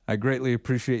 Chris, I greatly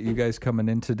appreciate you guys coming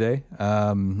in today.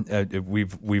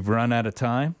 We've run out of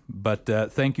time, but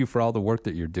thank you for all the work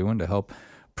that you're doing to help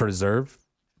preserve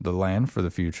the land for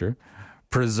the future,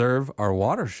 preserve our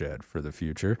watershed for the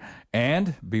future,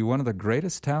 and be one of the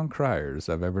greatest town criers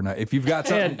I've ever known. If you've got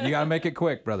something, you got to make it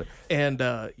quick, brother. And,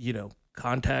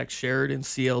 contact Sheridan,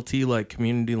 CLT, like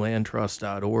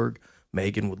communitylandtrust.org.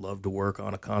 Megan would love to work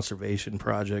on a conservation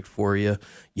project for you.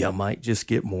 You might just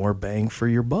get more bang for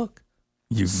your buck.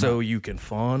 You can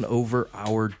fawn over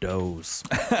our does.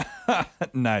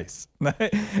 Nice.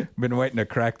 Been waiting to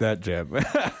crack that jab.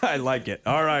 I like it.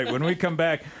 All right, when we come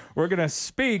back, we're going to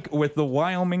speak with the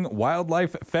Wyoming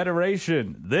Wildlife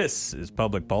Federation. This is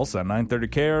Public Pulse on 930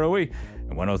 KROE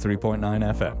and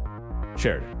 103.9 FM.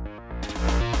 Sheridan.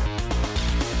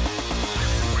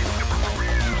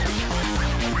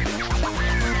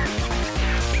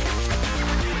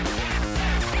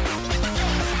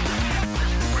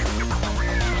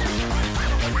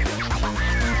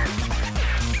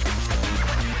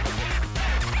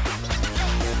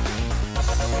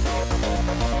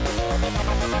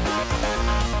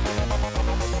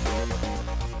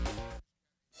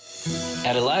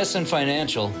 Eliason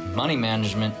Financial, money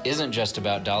management isn't just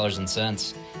about dollars and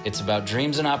cents. It's about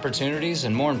dreams and opportunities,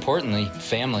 and more importantly,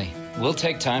 family. We'll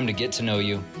take time to get to know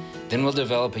you. Then we'll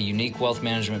develop a unique wealth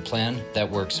management plan that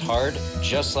works hard,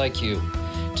 just like you.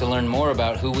 To learn more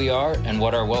about who we are and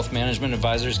what our wealth management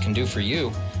advisors can do for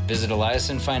you, visit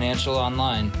Eliason Financial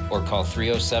online or call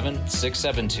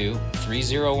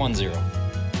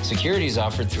 307-672-3010. Securities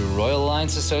offered through Royal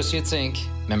Alliance Associates, Inc.,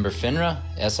 member FINRA,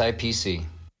 SIPC.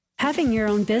 Having your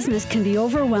own business can be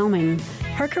overwhelming.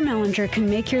 Harker Mellinger can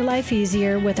make your life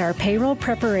easier with our payroll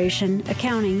preparation,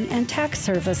 accounting, and tax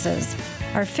services.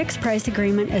 Our fixed price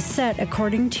agreement is set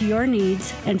according to your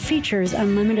needs and features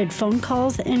unlimited phone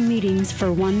calls and meetings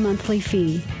for one monthly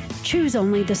fee. Choose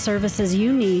only the services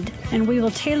you need, and we will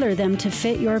tailor them to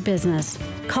fit your business.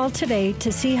 Call today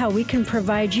to see how we can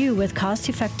provide you with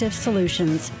cost-effective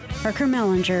solutions. Harker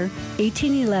Mellinger,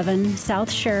 1811 South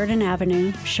Sheridan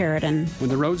Avenue, Sheridan. When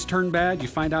the roads turn bad, you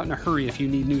find out in a hurry if you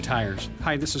need new tires.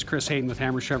 Hi, this is Chris Hayden with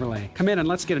Hammer Chevrolet. Come in and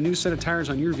let's get a new set of tires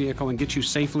on your vehicle and get you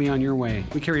safely on your way.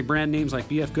 We carry brand names like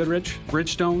BF Goodrich,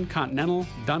 Bridgestone, Continental,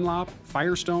 Dunlop,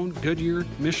 Firestone, Goodyear,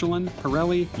 Michelin,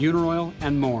 Pirelli, Uniroyal,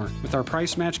 and more. With our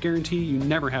price match guarantee, you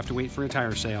never have to wait for a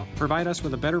tire sale. Provide us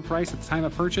with a better price at the time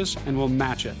of purchase, and we'll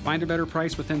match it. Find a better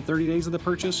price within 30 days of the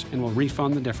purchase, and we'll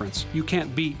refund the difference. You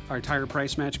can't beat our tire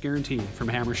price match guarantee from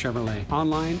Hammer Chevrolet.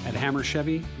 Online at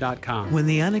hammerchevy.com. When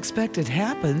the unexpected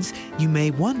happens, you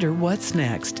may wonder what's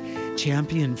next.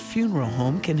 Champion Funeral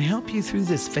Home can help you through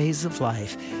this phase of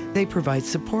life. They provide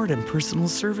support and personal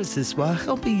services while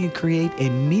helping you create a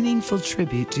meaningful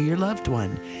tribute to your loved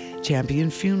one. Champion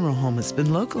Funeral Home has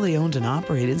been locally owned and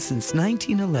operated since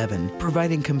 1911,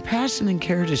 providing compassion and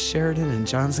care to Sheridan and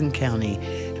Johnson County.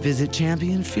 Visit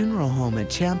Champion Funeral Home at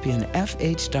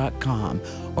championfh.com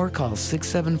or call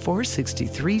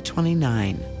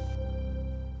 674-6329.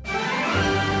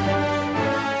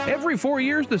 Every 4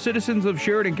 years, the citizens of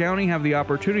Sheridan County have the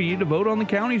opportunity to vote on the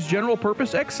county's general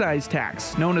purpose excise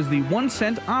tax, known as the 1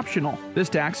 cent optional. This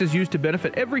tax is used to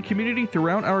benefit every community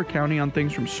throughout our county on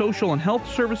things from social and health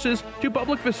services to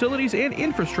public facilities and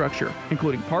infrastructure,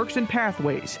 including parks and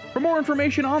pathways. For more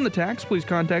information on the tax, please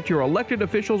contact your elected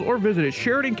officials or visit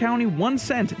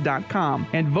SheridanCounty1cent.com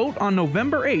and vote on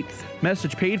November 8th.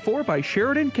 Message paid for by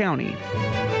Sheridan County.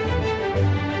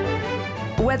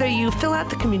 Whether you fill out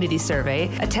the community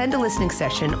survey, attend a listening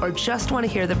session, or just want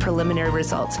to hear the preliminary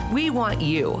results, we want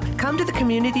you. Come to the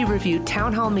Community Review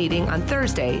Town Hall meeting on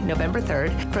Thursday, November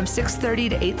 3rd from 6:30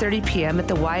 to 8:30 p.m. at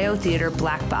the WYO Theater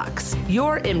Black Box.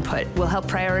 Your input will help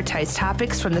prioritize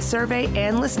topics from the survey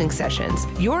and listening sessions.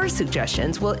 Your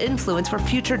suggestions will influence where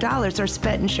future dollars are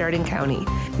spent in Sheridan County.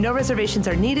 No reservations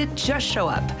are needed, just show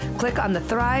up. Click on the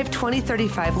Thrive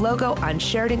 2035 logo on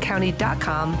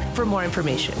SheridanCounty.com for more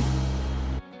information.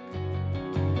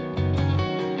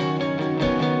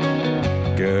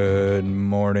 Good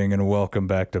morning and welcome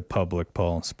back to Public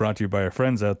Pulse, brought to you by our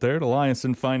friends out there at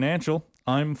Eliason Financial.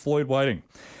 I'm Floyd Whiting.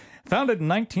 Founded in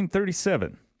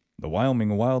 1937, the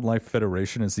Wyoming Wildlife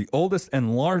Federation is the oldest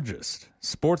and largest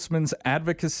sportsmen's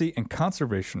advocacy and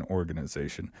conservation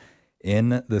organization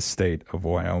in the state of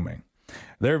Wyoming.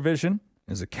 Their vision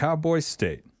is a cowboy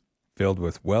state filled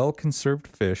with well-conserved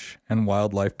fish and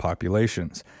wildlife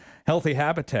populations, healthy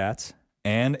habitats,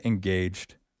 and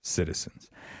engaged citizens.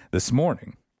 This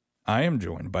morning, I am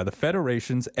joined by the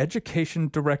Federation's Education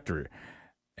Director,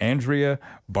 Andrea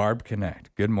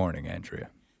Barb-Connect. Good morning, Andrea.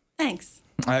 Thanks.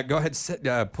 Go ahead,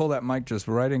 pull that mic just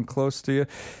right in close to you.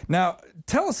 Now,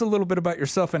 tell us a little bit about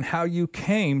yourself and how you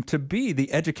came to be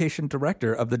the Education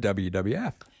Director of the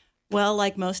WWF. Well,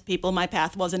 like most people, my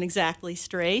path wasn't exactly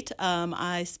straight.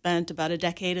 I spent about a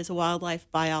decade as a wildlife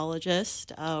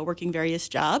biologist, working various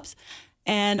jobs.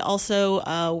 And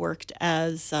also worked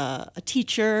as a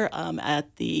teacher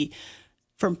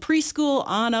from preschool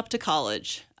on up to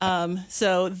college.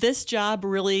 So this job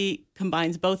really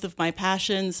combines both of my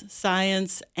passions,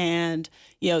 science and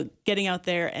getting out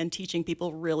there and teaching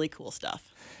people really cool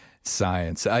stuff.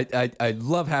 Science. I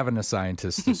love having a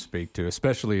scientist to speak to,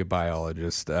 especially a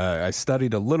biologist. I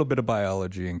studied a little bit of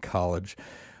biology in college.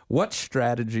 What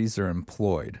strategies are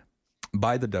employed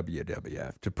by the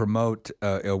WWF to promote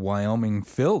a Wyoming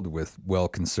filled with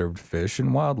well-conserved fish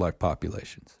and wildlife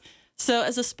populations? So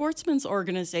as a sportsman's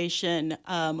organization,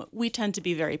 we tend to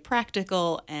be very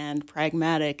practical and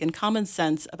pragmatic and common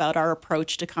sense about our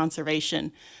approach to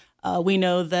conservation. We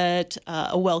know that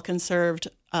a well-conserved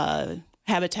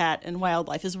habitat and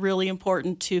wildlife is really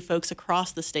important to folks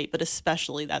across the state, but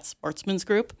especially that sportsman's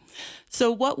group.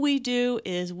 So what we do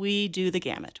is we do the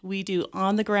gamut. We do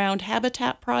on-the-ground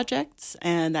habitat projects,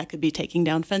 and that could be taking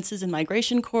down fences and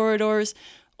migration corridors,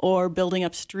 or building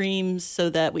up streams so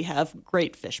that we have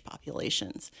great fish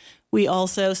populations. We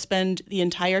also spend the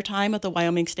entire time at the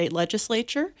Wyoming State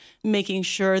Legislature making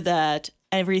sure that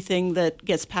everything that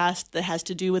gets passed that has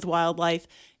to do with wildlife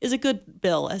is a good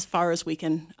bill as far as we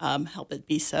can help it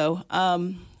be so.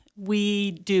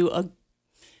 We do a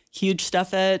huge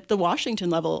stuff at the Washington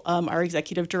level. Our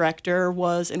executive director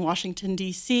was in Washington,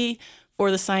 D.C.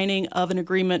 for the signing of an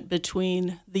agreement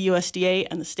between the USDA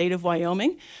and the state of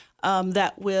Wyoming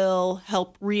that will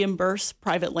help reimburse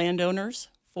private landowners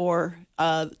for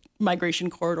migration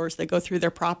corridors that go through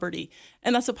their property.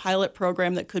 And that's a pilot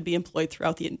program that could be employed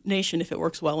throughout the nation if it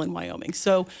works well in Wyoming.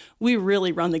 So we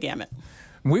really run the gamut.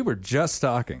 We were just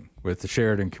talking with the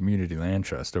Sheridan Community Land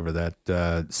Trust over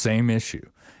that same issue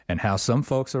and how some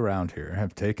folks around here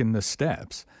have taken the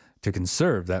steps to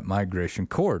conserve that migration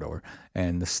corridor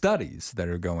and the studies that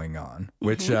are going on,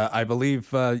 which I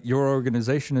believe your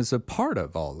organization is a part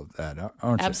of all of that,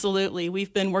 aren't you? Absolutely.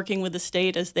 We've been working with the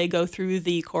state as they go through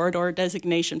the corridor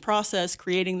designation process,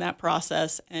 creating that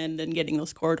process, and then getting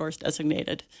those corridors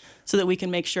designated so that we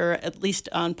can make sure, at least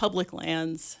on public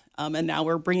lands, and now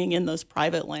we're bringing in those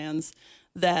private lands,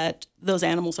 that those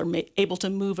animals are able to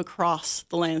move across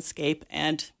the landscape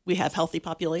and we have healthy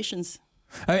populations.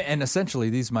 And essentially,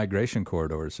 these migration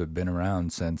corridors have been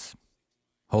around since,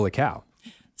 holy cow.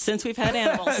 Since we've had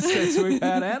animals. Since we've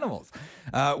had animals.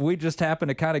 We just happen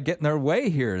to kind of get in their way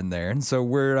here and there. And so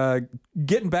we're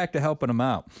getting back to helping them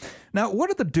out. Now,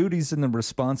 what are the duties and the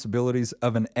responsibilities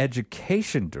of an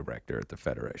education director at the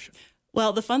Federation?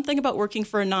 Well, the fun thing about working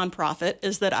for a nonprofit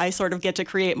is that I sort of get to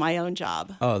create my own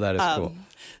job. Oh, that is cool.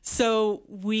 So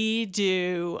we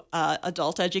do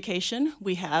adult education.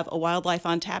 We have a Wildlife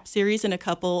on Tap series in a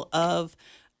couple of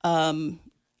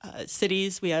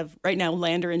cities. We have right now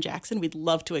Lander and Jackson. We'd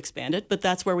love to expand it, but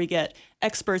that's where we get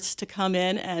experts to come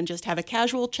in and just have a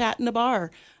casual chat in a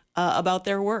bar about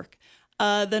their work.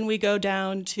 Then we go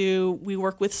down to, we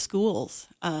work with schools,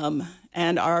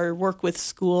 and our work with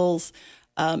schools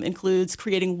includes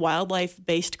creating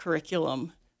wildlife-based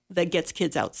curriculum that gets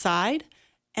kids outside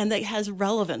and that has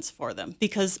relevance for them.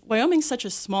 Because Wyoming's such a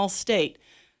small state,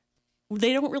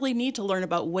 they don't really need to learn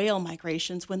about whale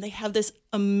migrations when they have this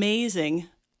amazing,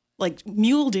 like,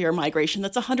 mule deer migration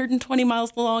that's 120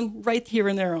 miles long right here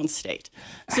in their own state.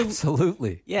 So,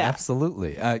 absolutely. Yeah.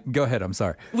 Absolutely. Go ahead. I'm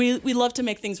sorry. We love to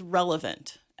make things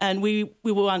relevant, and we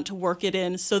want to work it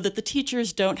in so that the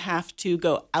teachers don't have to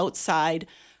go outside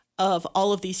of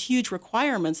all of these huge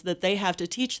requirements that they have to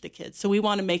teach the kids. So we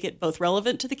want to make it both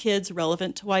relevant to the kids,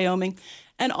 relevant to Wyoming,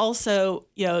 and also,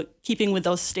 keeping with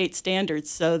those state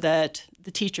standards so that the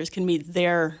teachers can meet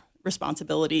their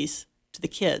responsibilities to the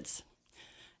kids.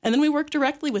 And then we work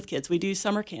directly with kids. We do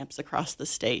summer camps across the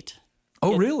state.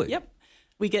 Oh, really? Yep.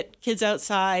 We get kids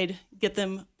outside, get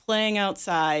them playing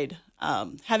outside,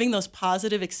 having those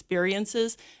positive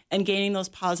experiences and gaining those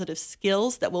positive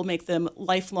skills that will make them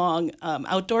lifelong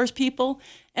outdoors people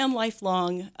and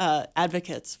lifelong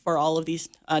advocates for all of these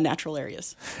natural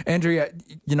areas. Andrea,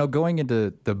 going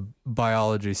into the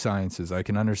biology sciences, I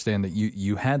can understand that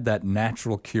you had that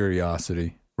natural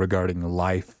curiosity regarding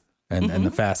life and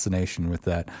the fascination with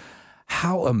that.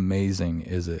 How amazing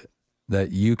is it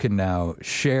that you can now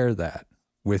share that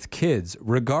with kids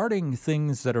regarding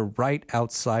things that are right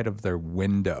outside of their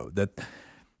window? That,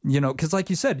 because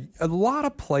like you said, a lot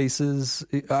of places,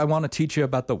 I want to teach you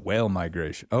about the whale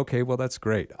migration. Okay, well, that's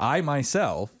great. I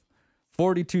myself,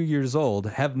 42 years old,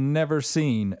 have never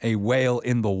seen a whale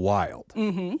in the wild.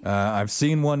 I've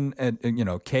seen one,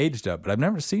 caged up, but I've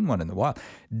never seen one in the wild.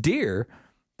 Deer,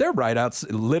 they're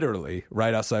literally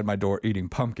right outside my door eating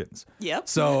pumpkins. Yep.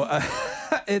 So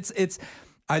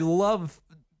I love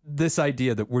this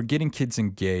idea that we're getting kids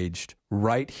engaged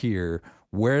right here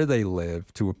where they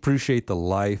live to appreciate the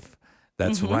life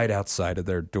that's right outside of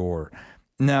their door.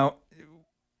 Now,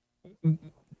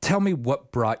 tell me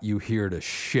what brought you here to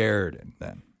Sheridan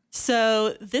then.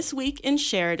 So this week in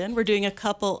Sheridan, we're doing a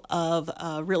couple of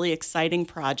really exciting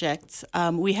projects.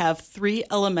 We have 3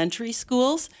 elementary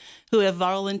schools who have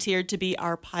volunteered to be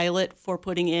our pilot for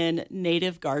putting in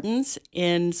native gardens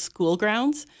in school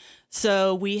grounds.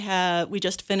 So we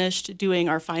just finished doing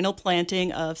our final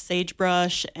planting of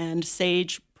sagebrush and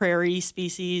sage prairie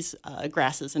species,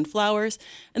 grasses and flowers,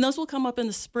 and those will come up in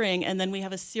the spring. And then we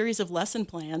have a series of lesson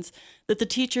plans that the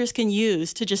teachers can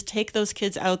use to just take those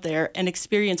kids out there and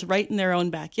experience right in their own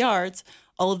backyards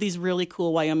all of these really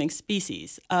cool Wyoming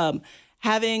species.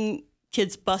 Having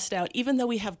kids bust out, even though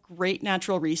we have great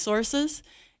natural resources,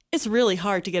 it's really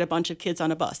hard to get a bunch of kids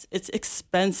on a bus. It's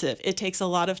expensive. It takes a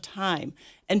lot of time.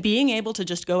 And being able to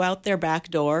just go out their back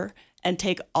door and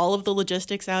take all of the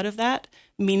logistics out of that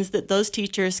means that those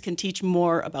teachers can teach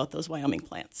more about those Wyoming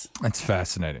plants. That's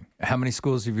fascinating. How many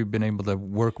schools have you been able to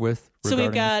work with? So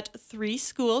we've got 3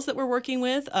 schools that we're working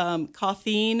with,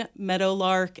 Coffeen,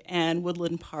 Meadowlark, and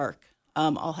Woodland Park.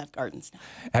 All have gardens now.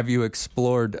 Have you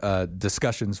explored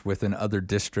discussions within other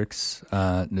districts,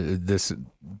 this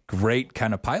great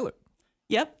kind of pilot?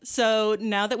 Yep. So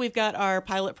now that we've got our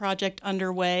pilot project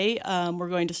underway, we're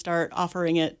going to start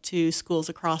offering it to schools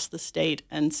across the state.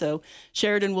 And so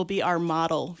Sheridan will be our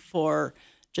model for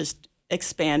just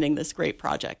expanding this great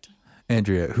project.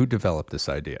 Andrea, who developed this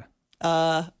idea?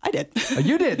 I did.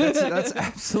 You did. That's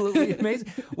absolutely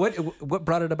amazing. What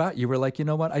brought it about? You were like, you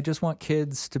know what? I just want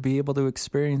kids to be able to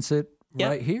experience it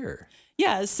right here.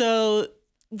 Yeah. So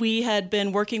we had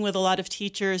been working with a lot of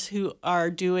teachers who are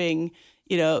doing,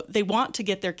 they want to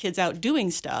get their kids out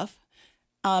doing stuff.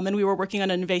 And we were working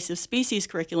on an invasive species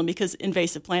curriculum because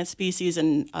invasive plant species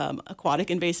and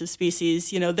aquatic invasive species,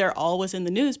 they're always in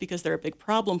the news because they're a big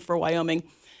problem for Wyoming.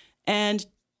 And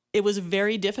it was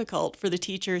very difficult for the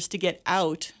teachers to get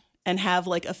out and have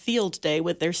like a field day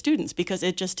with their students because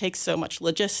it just takes so much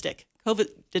logistic. COVID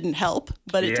didn't help,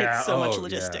 but it takes so much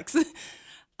logistics.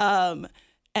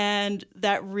 And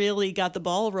that really got the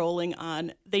ball rolling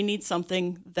on they need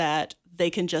something that they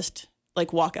can just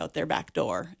like walk out their back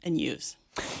door and use.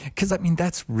 Because,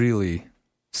 that's really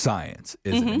science,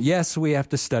 isn't it? Yes, we have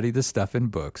to study the stuff in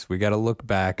books. We got to look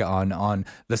back on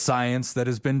the science that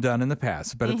has been done in the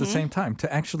past. But at the same time,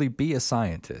 to actually be a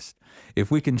scientist, if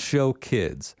we can show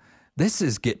kids, this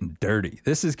is getting dirty.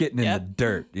 This is getting in the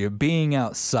dirt. You're being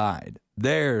outside.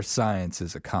 Their science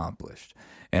is accomplished.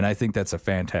 And I think that's a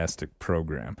fantastic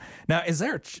program. Now, is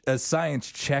there a science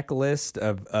checklist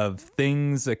of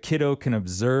things a kiddo can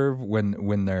observe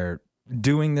when they're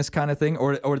doing this kind of thing?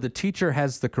 Or the teacher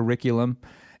has the curriculum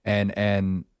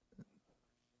and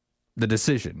the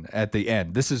decision at the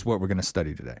end? This is what we're going to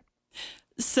study today.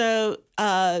 So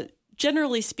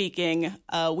generally speaking,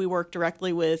 we work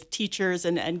directly with teachers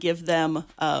and give them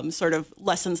sort of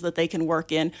lessons that they can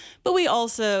work in. But we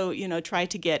also, try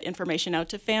to get information out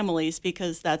to families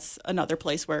because that's another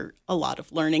place where a lot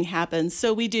of learning happens.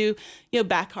 So we do,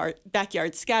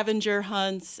 backyard scavenger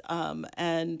hunts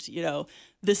and,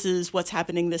 this is what's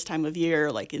happening this time of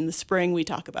year. Like in the spring, we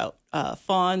talk about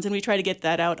fawns, and we try to get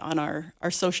that out on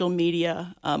our social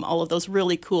media, all of those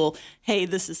really cool, hey,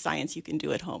 this is science you can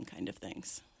do at home kind of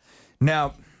things.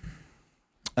 Now,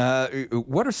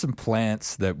 what are some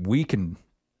plants that we can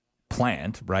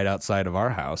plant right outside of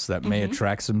our house that may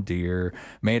attract some deer,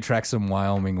 may attract some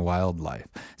Wyoming wildlife,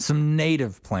 some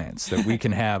native plants that we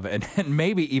can have and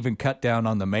maybe even cut down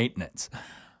on the maintenance?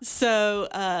 So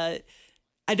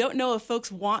I don't know if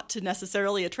folks want to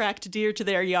necessarily attract deer to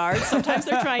their yard. Sometimes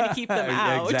they're trying to keep them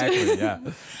out. Exactly,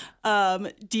 yeah.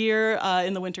 Deer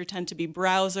in the winter tend to be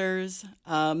browsers.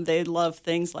 They love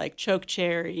things like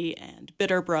chokecherry and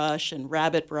bitterbrush and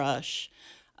rabbitbrush.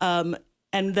 And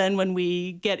then when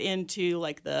we get into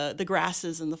like the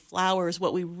grasses and the flowers,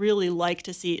 what we really like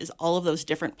to see is all of those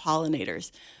different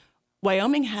pollinators.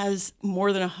 Wyoming has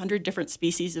more than 100 different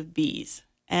species of bees.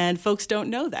 And folks don't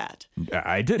know that.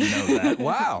 I didn't know that.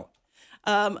 Wow.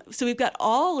 So we've got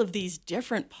all of these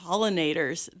different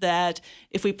pollinators that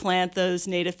if we plant those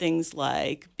native things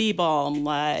like bee balm,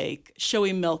 like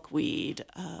showy milkweed,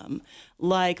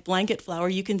 like blanket flower,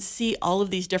 you can see all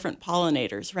of these different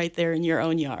pollinators right there in your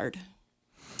own yard.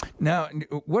 Now,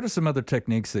 what are some other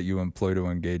techniques that you employ to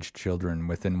engage children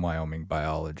within Wyoming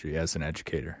biology as an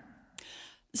educator?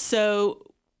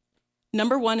 So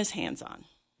number one is hands-on.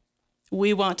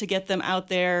 We want to get them out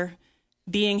there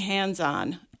being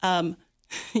hands-on.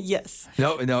 Yes.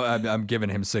 No, I'm giving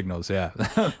him signals, yeah.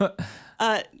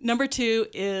 Number two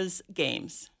is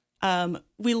games.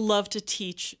 We love to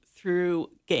teach through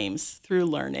games, through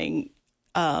learning.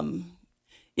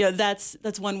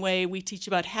 That's one way we teach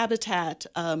about habitat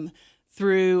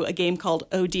through a game called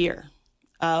Oh Dear,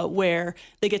 where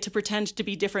they get to pretend to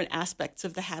be different aspects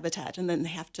of the habitat, and then they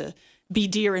have to be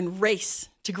deer and race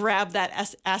to grab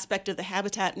that aspect of the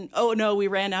habitat. And, oh, no, we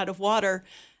ran out of water.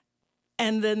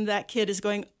 And then that kid is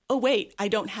going, oh, wait, I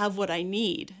don't have what I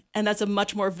need. And that's a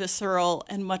much more visceral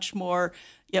and much more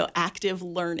active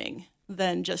learning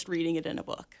than just reading it in a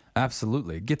book.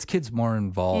 Absolutely. It gets kids more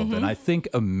involved. And I think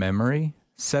a memory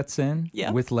sets in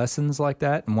with lessons like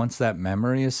that. And once that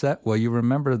memory is set, well, you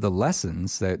remember the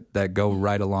lessons that go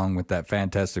right along with that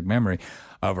fantastic memory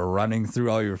of running through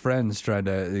all your friends trying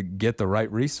to get the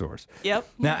right resource. Yep.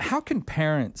 Now, how can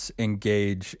parents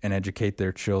engage and educate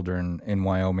their children in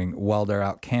Wyoming while they're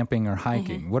out camping or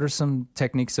hiking? What are some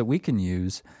techniques that we can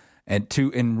use and to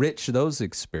enrich those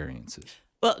experiences?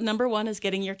 Well, number one is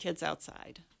getting your kids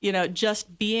outside.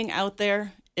 Just being out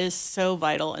there is so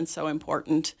vital and so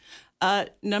important.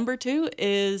 Number two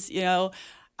is,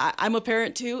 I'm a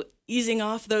parent too, easing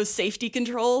off those safety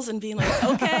controls and being like,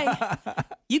 okay,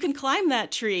 you can climb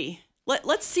that tree.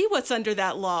 Let's see what's under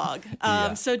that log.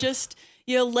 So just,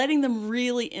 letting them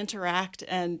really interact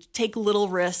and take little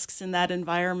risks in that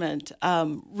environment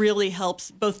really helps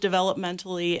both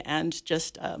developmentally and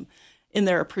just in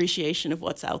their appreciation of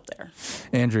what's out there.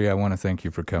 Andrea, I want to thank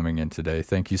you for coming in today.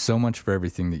 Thank you so much for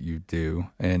everything that you do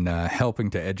and helping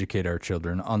to educate our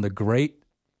children on the great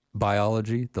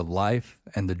biology, the life,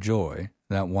 and the joy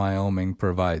that Wyoming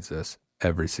provides us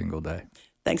every single day.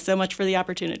 Thanks so much for the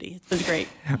opportunity. It's been great.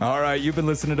 All right, you've been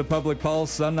listening to Public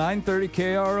Pulse on 930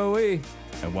 KROE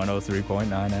and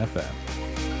 103.9 FM.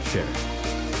 Sheridan.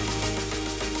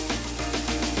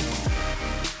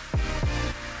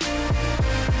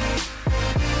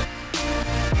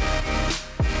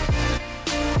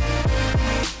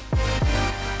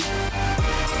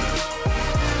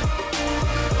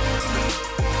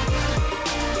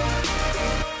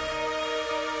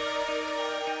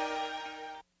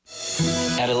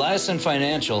 At Eliason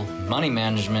Financial, money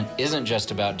management isn't just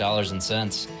about dollars and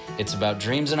cents. It's about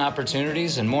dreams and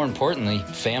opportunities, and more importantly,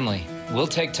 family. We'll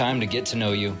take time to get to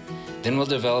know you. Then we'll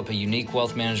develop a unique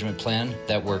wealth management plan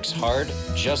that works hard,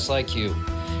 just like you.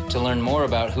 To learn more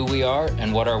about who we are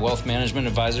and what our wealth management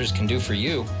advisors can do for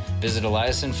you, visit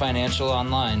Eliason Financial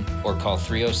online or call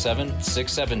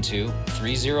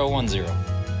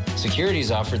 307-672-3010. Securities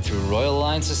offered through Royal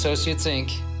Alliance Associates,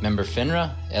 Inc., member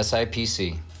FINRA,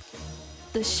 SIPC.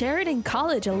 The Sheridan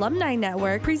College Alumni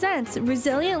Network presents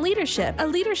Resilient Leadership, a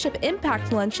leadership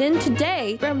impact luncheon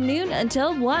today from noon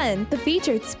until 1. The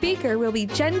featured speaker will be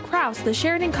Jen Krause, the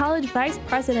Sheridan College Vice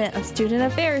President of Student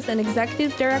Affairs and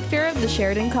Executive Director of the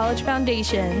Sheridan College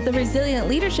Foundation. The Resilient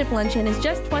Leadership Luncheon is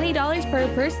just $20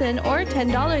 per person or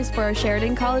 $10 for a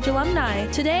Sheridan College alumni.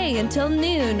 Today until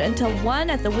noon until 1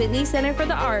 at the Whitney Center for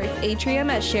the Arts, atrium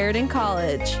at Sheridan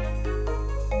College.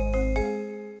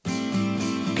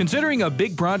 Considering a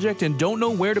big project and don't know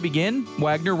where to begin?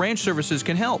 Wagner Ranch Services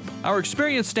can help. Our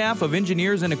experienced staff of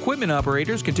engineers and equipment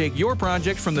operators can take your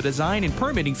project from the design and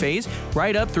permitting phase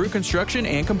right up through construction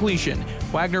and completion.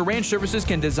 Wagner Ranch Services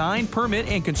can design, permit,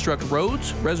 and construct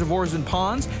roads, reservoirs and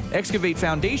ponds, excavate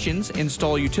foundations,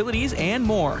 install utilities, and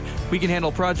more. We can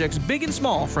handle projects big and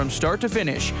small from start to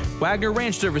finish. Wagner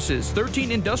Ranch Services,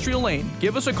 13 Industrial Lane.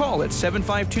 Give us a call at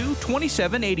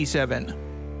 752-2787.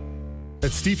 At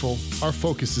Stiefel, our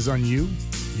focus is on you,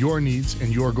 your needs,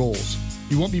 and your goals.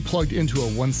 You won't be plugged into a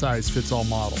one-size-fits-all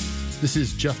model. This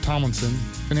is Jeff Tomlinson,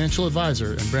 financial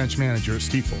advisor and branch manager at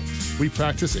Stiefel. We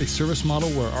practice a service model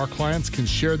where our clients can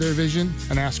share their vision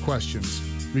and ask questions.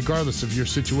 Regardless of your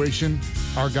situation,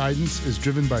 our guidance is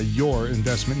driven by your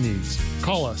investment needs.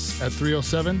 Call us at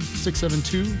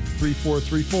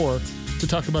 307-672-3434 to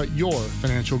talk about your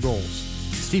financial goals.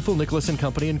 Stiefel Nicholas &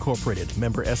 Company Incorporated,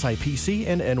 member SIPC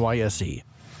and NYSE.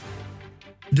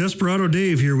 Desperado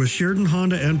Dave here with Sheridan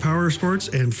Honda and Power Sports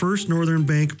and First Northern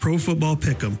Bank Pro Football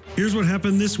Pick'em. Here's what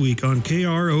happened this week on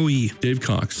KROE. Dave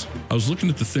Cox. I was looking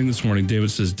at the thing this morning. David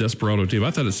says Desperado Dave.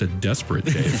 I thought it said Desperate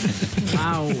Dave.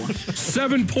 Wow.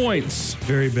 7 points.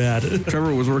 Very bad.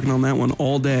 Trevor was working on that one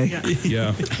all day.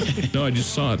 Yeah. No, I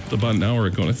just saw it about an hour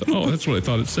ago, and I thought, oh, that's what I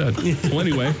thought it said. Well,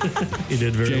 anyway. He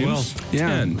did very James, well. Yeah,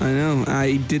 10. I know.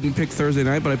 I didn't pick Thursday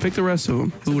night, but I picked the rest of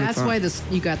them. So that's why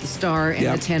you got the star and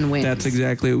the 10 wins. That's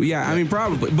exactly. Yeah, I mean,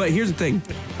 probably. But here's the thing.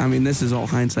 I mean, this is all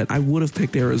hindsight. I would have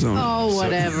picked Arizona. Oh,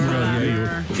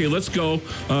 whatever. Okay, let's go.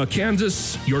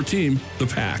 Kansas, your team, the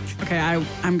Pack. Okay,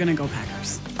 I'm going to go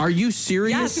Packers. Are you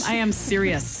serious? Yes, I am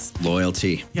serious.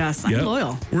 Loyalty. Yes, I'm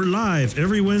loyal. We're live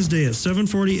every Wednesday at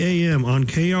 7:40 a.m. on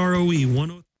KROE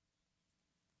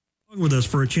 103. With us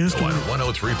for a chance to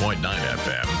 103.9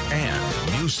 FM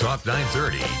and News Talk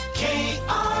 930.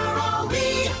 KROE.